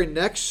 in the very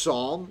next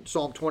psalm,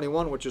 Psalm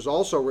 21, which is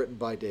also written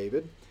by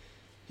David,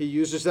 he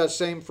uses that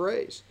same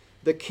phrase.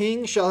 The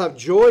king shall have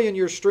joy in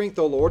your strength,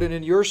 O Lord, and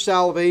in your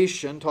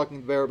salvation,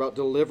 talking there about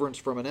deliverance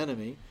from an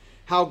enemy.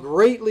 How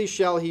greatly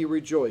shall he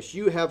rejoice?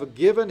 You have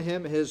given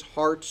him his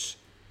heart's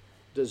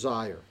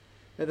desire.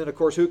 And then, of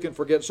course, who can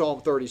forget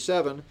Psalm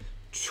 37?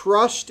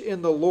 Trust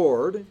in the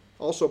Lord,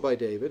 also by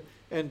David,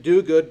 and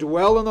do good,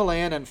 dwell in the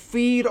land and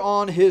feed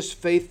on his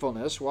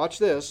faithfulness. Watch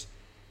this.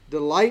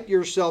 Delight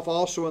yourself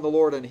also in the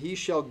Lord, and he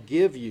shall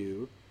give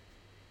you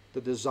the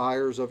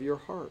desires of your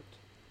heart.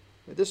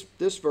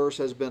 This verse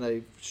has been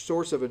a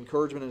source of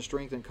encouragement and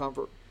strength and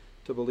comfort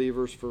to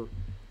believers for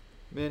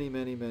many,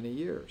 many, many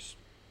years.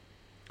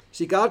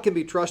 See, God can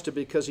be trusted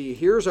because he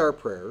hears our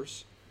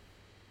prayers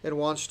and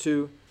wants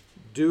to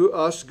do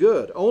us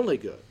good, only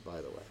good, by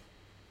the way.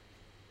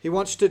 He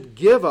wants to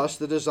give us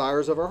the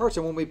desires of our hearts.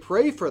 And when we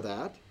pray for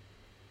that,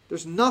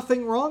 there's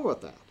nothing wrong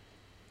with that.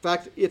 In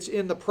fact, it's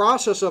in the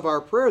process of our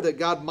prayer that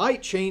God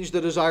might change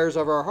the desires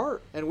of our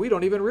heart, and we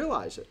don't even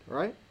realize it,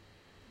 right?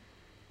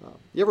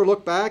 You ever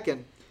look back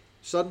and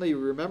suddenly you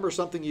remember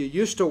something you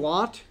used to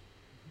want,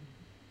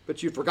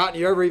 but you've forgotten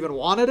you ever even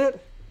wanted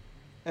it?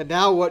 And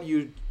now what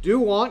you do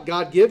want,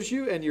 God gives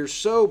you, and you're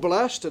so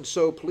blessed and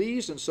so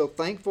pleased and so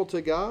thankful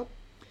to God?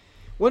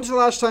 When's the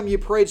last time you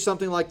prayed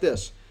something like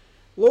this?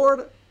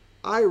 Lord,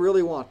 I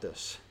really want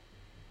this.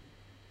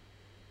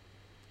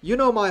 You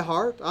know my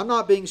heart. I'm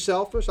not being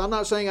selfish. I'm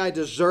not saying I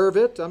deserve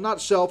it. I'm not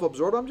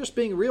self-absorbed. I'm just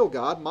being real,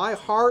 God. My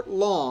heart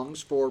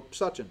longs for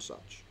such and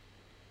such.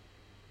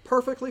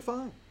 Perfectly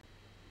fine.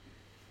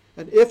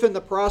 And if in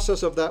the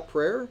process of that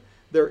prayer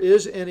there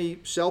is any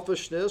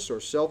selfishness or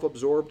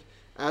self-absorbed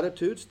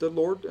attitudes, the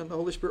Lord and the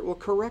Holy Spirit will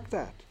correct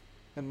that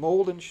and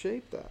mold and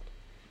shape that.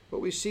 But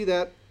we see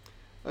that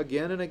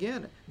again and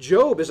again.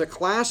 Job is a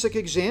classic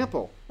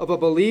example of a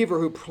believer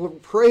who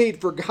prayed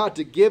for God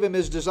to give him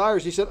his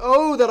desires. He said,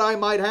 "Oh, that I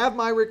might have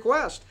my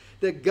request,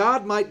 that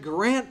God might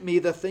grant me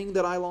the thing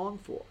that I long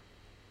for."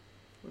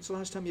 When's the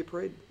last time you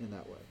prayed in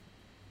that way?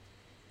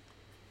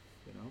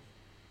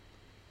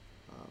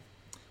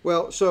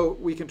 Well, so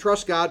we can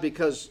trust God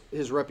because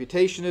his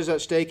reputation is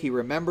at stake. He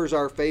remembers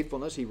our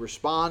faithfulness. He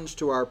responds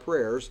to our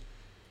prayers.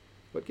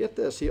 But get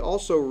this, he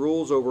also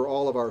rules over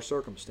all of our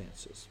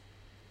circumstances.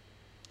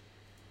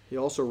 He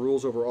also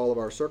rules over all of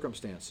our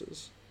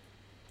circumstances.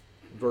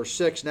 Verse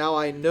 6, now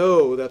I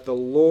know that the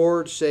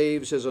Lord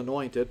saves his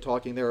anointed,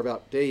 talking there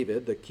about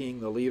David, the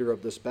king, the leader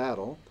of this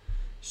battle.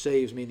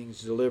 Saves meaning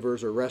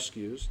delivers or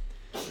rescues.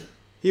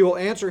 He will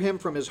answer him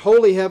from his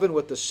holy heaven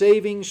with the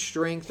saving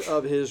strength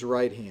of his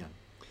right hand.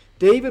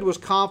 David was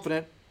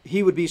confident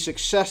he would be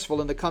successful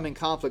in the coming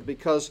conflict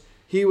because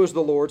he was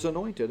the Lord's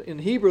anointed. In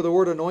Hebrew, the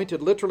word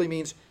anointed literally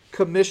means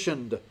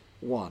commissioned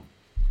one.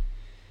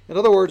 In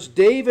other words,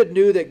 David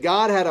knew that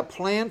God had a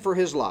plan for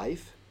his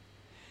life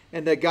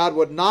and that God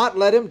would not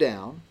let him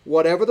down,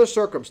 whatever the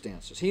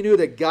circumstances. He knew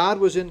that God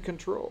was in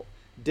control.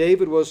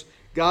 David was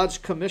God's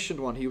commissioned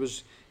one. He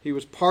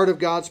was part of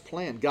God's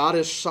plan. God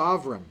is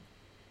sovereign.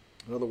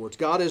 In other words,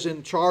 God is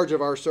in charge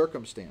of our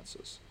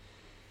circumstances.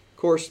 Of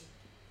course,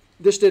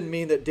 this didn't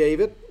mean that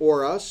David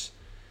or us,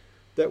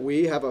 that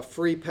we have a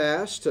free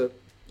pass to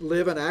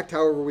live and act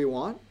however we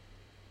want.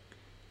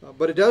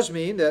 But it does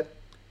mean that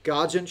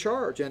God's in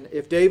charge. And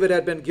if David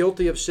had been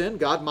guilty of sin,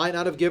 God might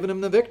not have given him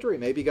the victory.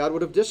 Maybe God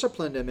would have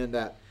disciplined him in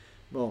that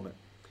moment.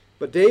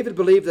 But David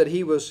believed that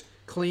he was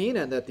clean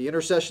and that the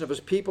intercession of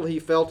his people, he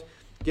felt,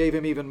 gave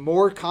him even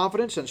more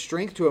confidence and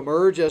strength to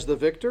emerge as the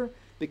victor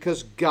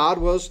because God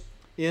was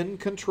in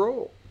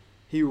control.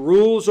 He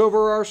rules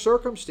over our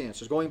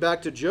circumstances. Going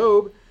back to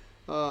Job,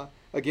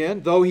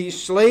 again, though he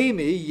slay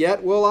me,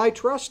 yet will I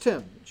trust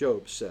him,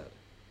 Job said.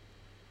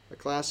 A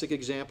classic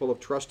example of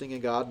trusting in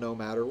God no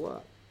matter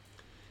what.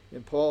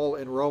 And Paul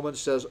in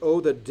Romans says,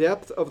 oh, the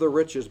depth of the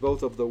riches,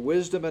 both of the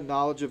wisdom and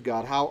knowledge of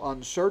God, how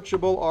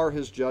unsearchable are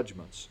his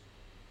judgments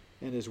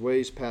and his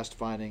ways past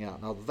finding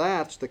out. Now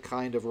that's the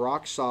kind of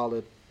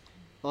rock-solid,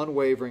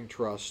 unwavering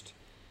trust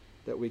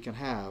that we can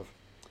have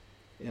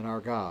in our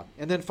God.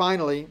 And then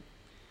finally,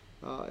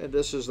 and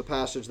this is the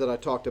passage that I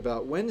talked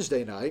about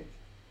Wednesday night,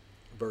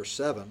 verse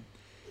 7,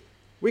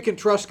 we can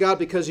trust God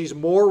because he's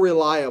more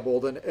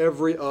reliable than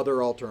every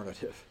other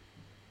alternative.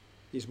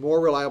 He's more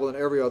reliable than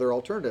every other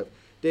alternative.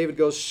 David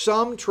goes,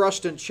 some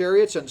trust in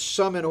chariots and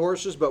some in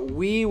horses, but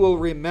we will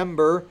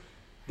remember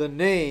the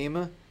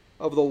name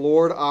of the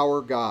Lord our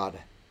God.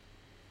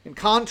 In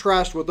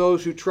contrast with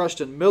those who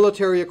trust in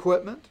military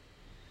equipment,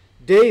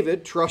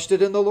 David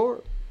trusted in the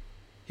Lord.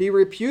 He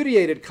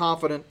repudiated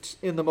confidence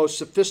in the most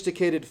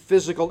sophisticated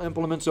physical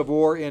implements of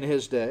war in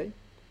his day,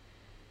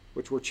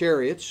 which were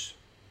chariots.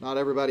 Not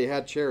everybody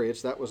had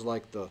chariots. That was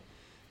like the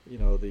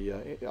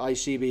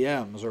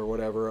ICBMs or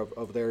whatever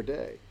of their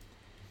day.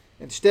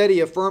 Instead, he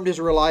affirmed his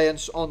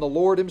reliance on the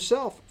Lord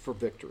himself for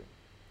victory.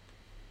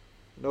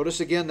 Notice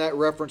again that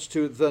reference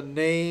to the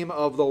name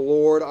of the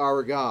Lord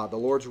our God. The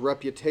Lord's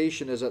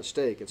reputation is at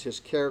stake. It's his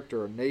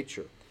character and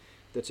nature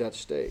that's at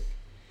stake.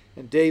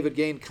 And David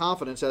gained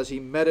confidence as he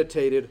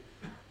meditated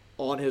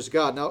on his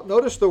God. Now,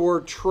 notice the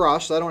word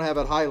trust. I don't have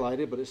it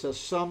highlighted, but it says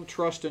some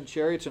trust in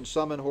chariots and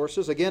some in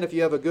horses. Again, if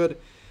you have a good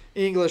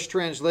English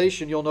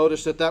translation, you'll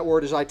notice that that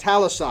word is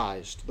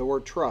italicized, the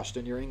word trust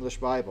in your English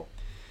Bible.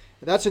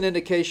 And that's an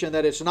indication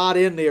that it's not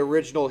in the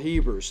original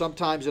Hebrew.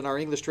 Sometimes in our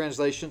English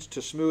translations,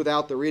 to smooth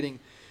out the reading,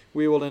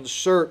 we will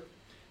insert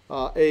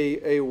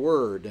a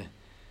word.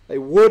 A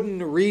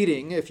wooden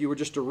reading, if you were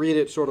just to read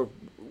it sort of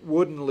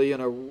woodenly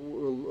in a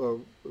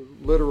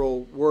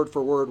literal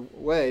word-for-word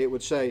way, it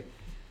would say,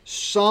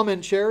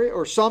 some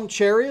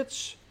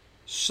chariots,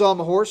 some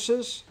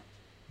horses,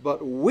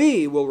 but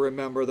we will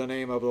remember the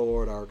name of the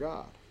Lord our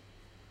God.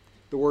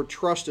 The word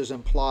trust is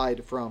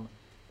implied from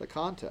the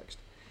context.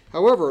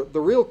 However, the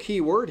real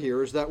key word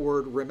here is that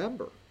word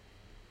remember.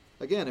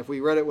 Again, if we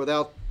read it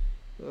without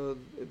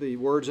the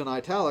words in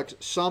italics,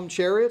 some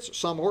chariots,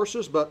 some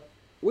horses, but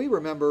we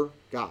remember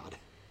God.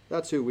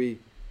 That's who we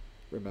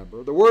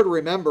remember. The word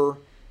remember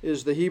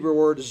is the Hebrew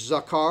word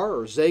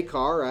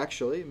zakar,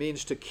 actually. It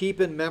means to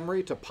keep in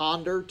memory, to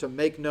ponder, to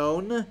make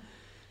known.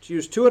 It's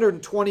used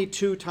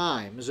 222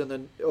 times in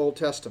the Old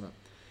Testament.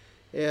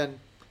 And,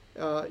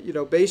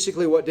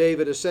 basically what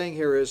David is saying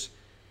here is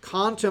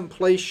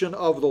contemplation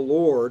of the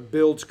Lord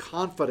builds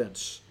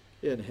confidence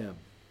in him.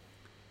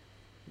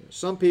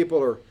 Some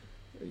people are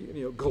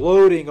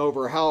gloating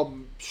over how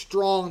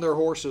strong their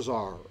horses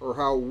are or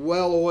how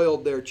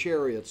well-oiled their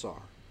chariots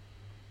are.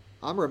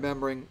 I'm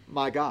remembering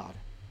my God,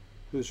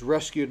 who's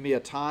rescued me a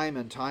time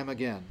and time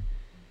again.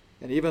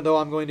 And even though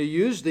I'm going to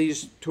use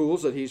these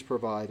tools that he's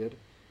provided,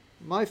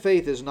 my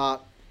faith is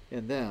not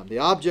in them. The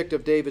object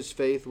of David's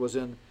faith was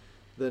in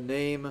the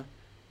name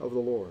of the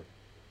Lord.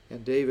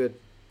 And David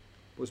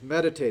was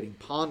meditating,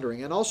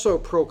 pondering, and also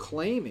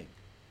proclaiming.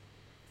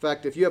 In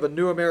fact, if you have a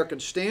New American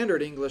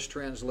Standard English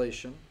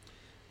translation,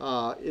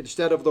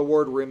 instead of the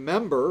word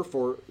remember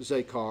for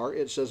zakar,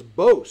 it says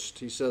boast.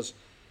 He says,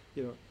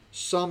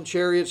 some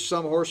chariots,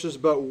 some horses,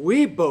 but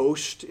we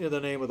boast in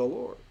the name of the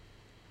Lord.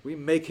 We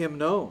make him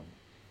known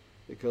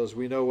because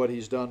we know what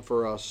he's done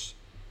for us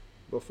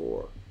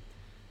before.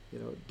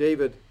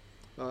 David,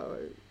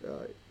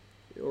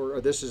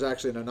 or this is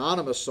actually an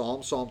anonymous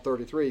psalm, Psalm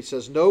 33, he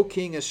says, no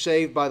king is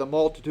saved by the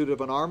multitude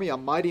of an army. A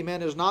mighty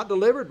man is not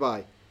delivered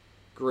by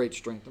great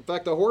strength. In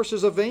fact, the horse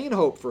is a vain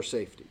hope for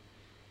safety.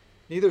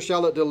 Neither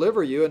shall it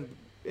deliver you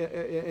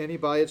any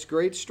by its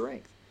great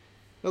strength.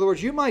 In other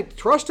words, you might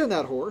trust in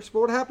that horse,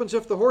 but what happens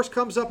if the horse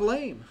comes up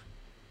lame?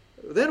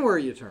 Then where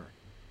you turn?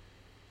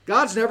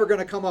 God's never going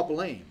to come up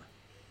lame.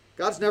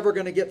 God's never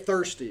going to get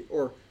thirsty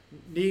or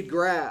need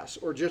grass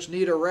or just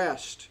need a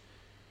rest.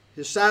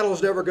 His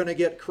saddle's never going to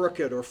get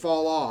crooked or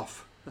fall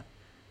off.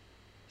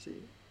 See,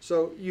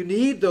 so you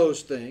need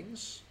those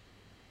things.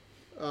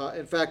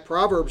 In fact,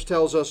 Proverbs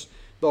tells us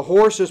the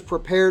horse is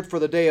prepared for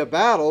the day of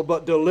battle,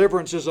 but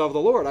deliverance is of the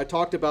Lord. I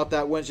talked about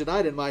that Wednesday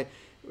night in my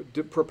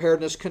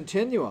preparedness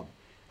continuum.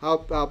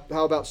 How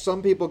about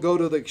some people go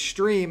to the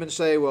extreme and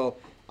say, well,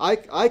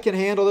 I can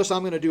handle this.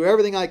 I'm going to do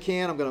everything I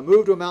can. I'm going to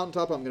move to a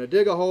mountaintop. I'm going to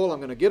dig a hole. I'm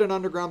going to get an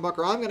underground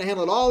bunker. I'm going to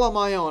handle it all on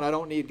my own. I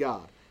don't need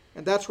God.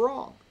 And that's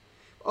wrong.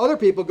 Other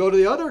people go to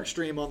the other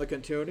extreme on the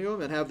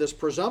continuum and have this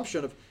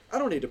presumption of, I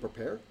don't need to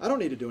prepare. I don't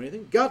need to do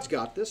anything. God's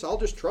got this. I'll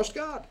just trust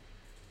God.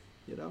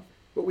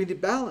 But we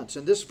need balance.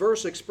 And this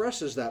verse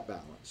expresses that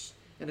balance.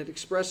 And it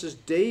expresses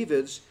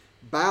David's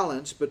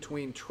balance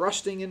between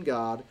trusting in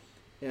God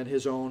and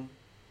his own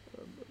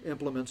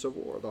implements of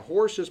war. The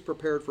horse is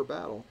prepared for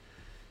battle,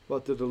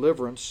 but the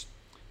deliverance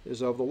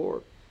is of the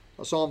Lord.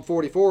 Psalm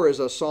 44 is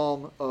a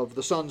psalm of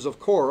the sons of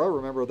Korah.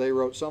 Remember, they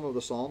wrote some of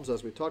the psalms,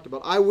 as we talked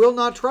about. I will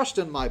not trust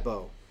in my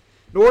bow,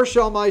 nor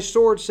shall my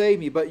sword save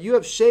me, but you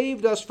have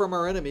saved us from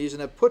our enemies and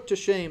have put to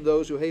shame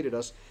those who hated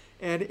us.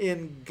 And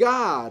in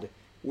God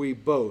we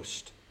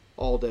boast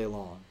all day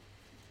long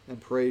and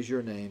praise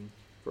your name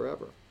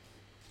forever.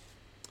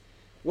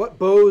 What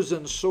bows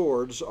and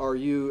swords are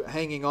you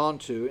hanging on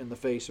to in the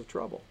face of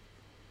trouble?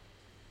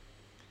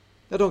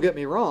 Now, don't get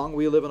me wrong.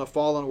 We live in a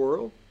fallen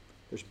world.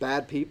 There's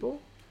bad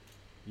people.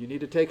 You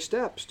need to take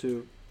steps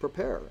to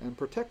prepare and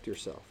protect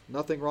yourself.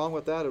 Nothing wrong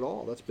with that at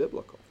all. That's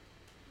biblical.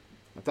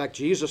 In fact,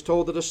 Jesus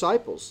told the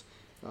disciples,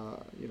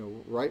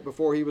 right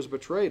before he was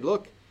betrayed,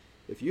 look,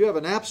 if you have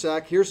a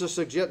knapsack, here's a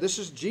suggestion. This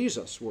is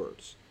Jesus'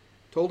 words.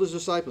 Told his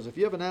disciples, if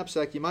you have a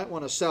knapsack, you might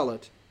want to sell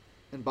it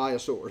and buy a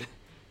sword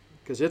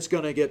because it's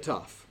going to get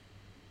tough.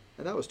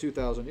 And that was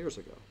 2,000 years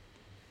ago.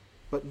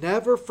 But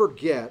never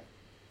forget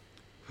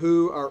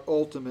who our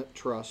ultimate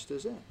trust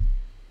is in.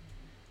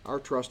 Our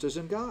trust is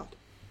in God.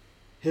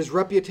 His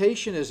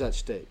reputation is at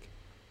stake.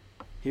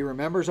 He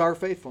remembers our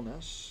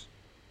faithfulness.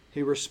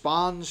 He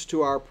responds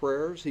to our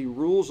prayers. He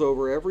rules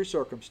over every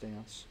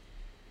circumstance.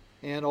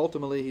 And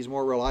ultimately, he's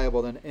more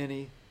reliable than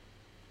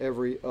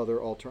every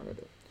other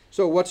alternative.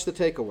 So what's the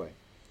takeaway?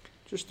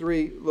 Just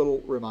 3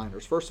 little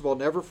reminders. First of all,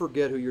 never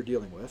forget who you're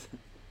dealing with.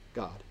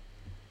 God.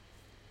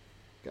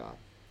 God.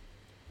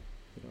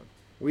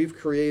 We've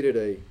created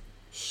a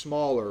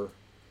smaller,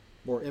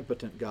 more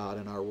impotent God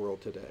in our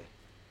world today.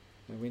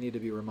 And we need to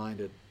be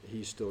reminded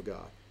he's still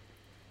God.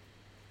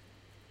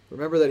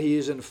 Remember that he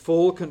is in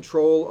full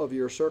control of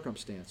your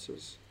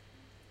circumstances.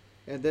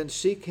 And then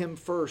seek him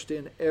first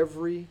in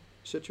every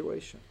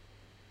situation.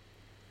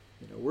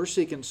 We're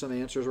seeking some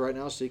answers right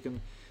now,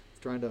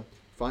 trying to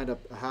find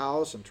a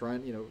house and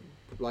trying,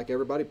 like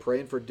everybody,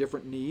 praying for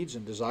different needs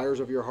and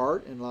desires of your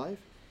heart in life.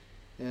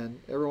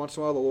 And every once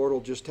in a while, the Lord will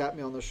just tap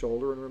me on the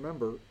shoulder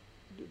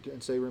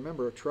and say,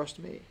 remember, trust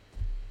me.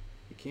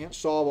 You can't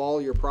solve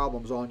all your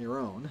problems on your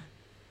own.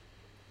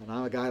 And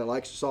I'm a guy that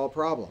likes to solve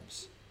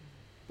problems.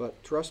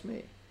 But trust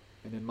me,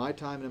 and in my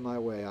time and in my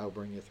way, I'll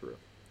bring you through.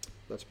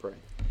 Let's pray.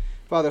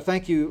 Father,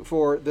 thank you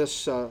for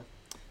this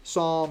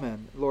psalm,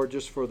 and Lord,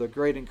 just for the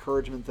great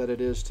encouragement that it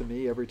is to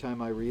me every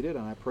time I read it.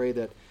 And I pray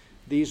that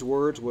these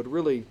words would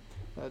really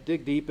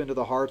dig deep into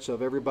the hearts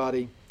of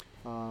everybody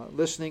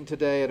listening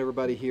today and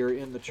everybody here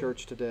in the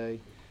church today,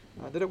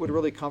 that it would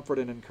really comfort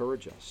and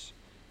encourage us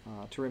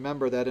to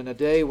remember that in a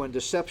day when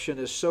deception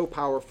is so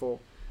powerful,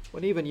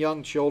 when even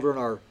young children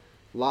are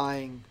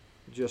lying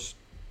just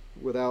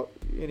without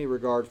any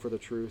regard for the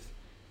truth,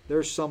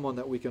 there's someone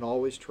that we can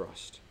always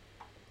trust,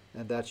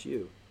 and that's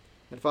you.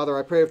 And Father,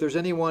 I pray if there's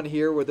anyone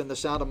here within the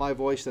sound of my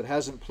voice that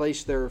hasn't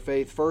placed their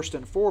faith first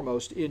and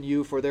foremost in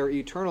you for their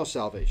eternal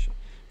salvation,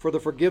 for the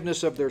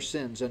forgiveness of their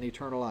sins and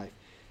eternal life,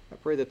 I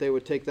pray that they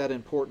would take that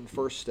important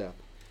first step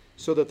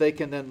so that they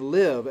can then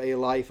live a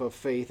life of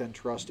faith and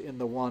trust in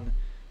the one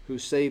who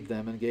saved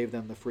them and gave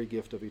them the free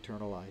gift of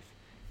eternal life.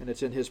 And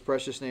it's in his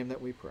precious name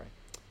that we pray.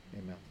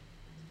 Amen.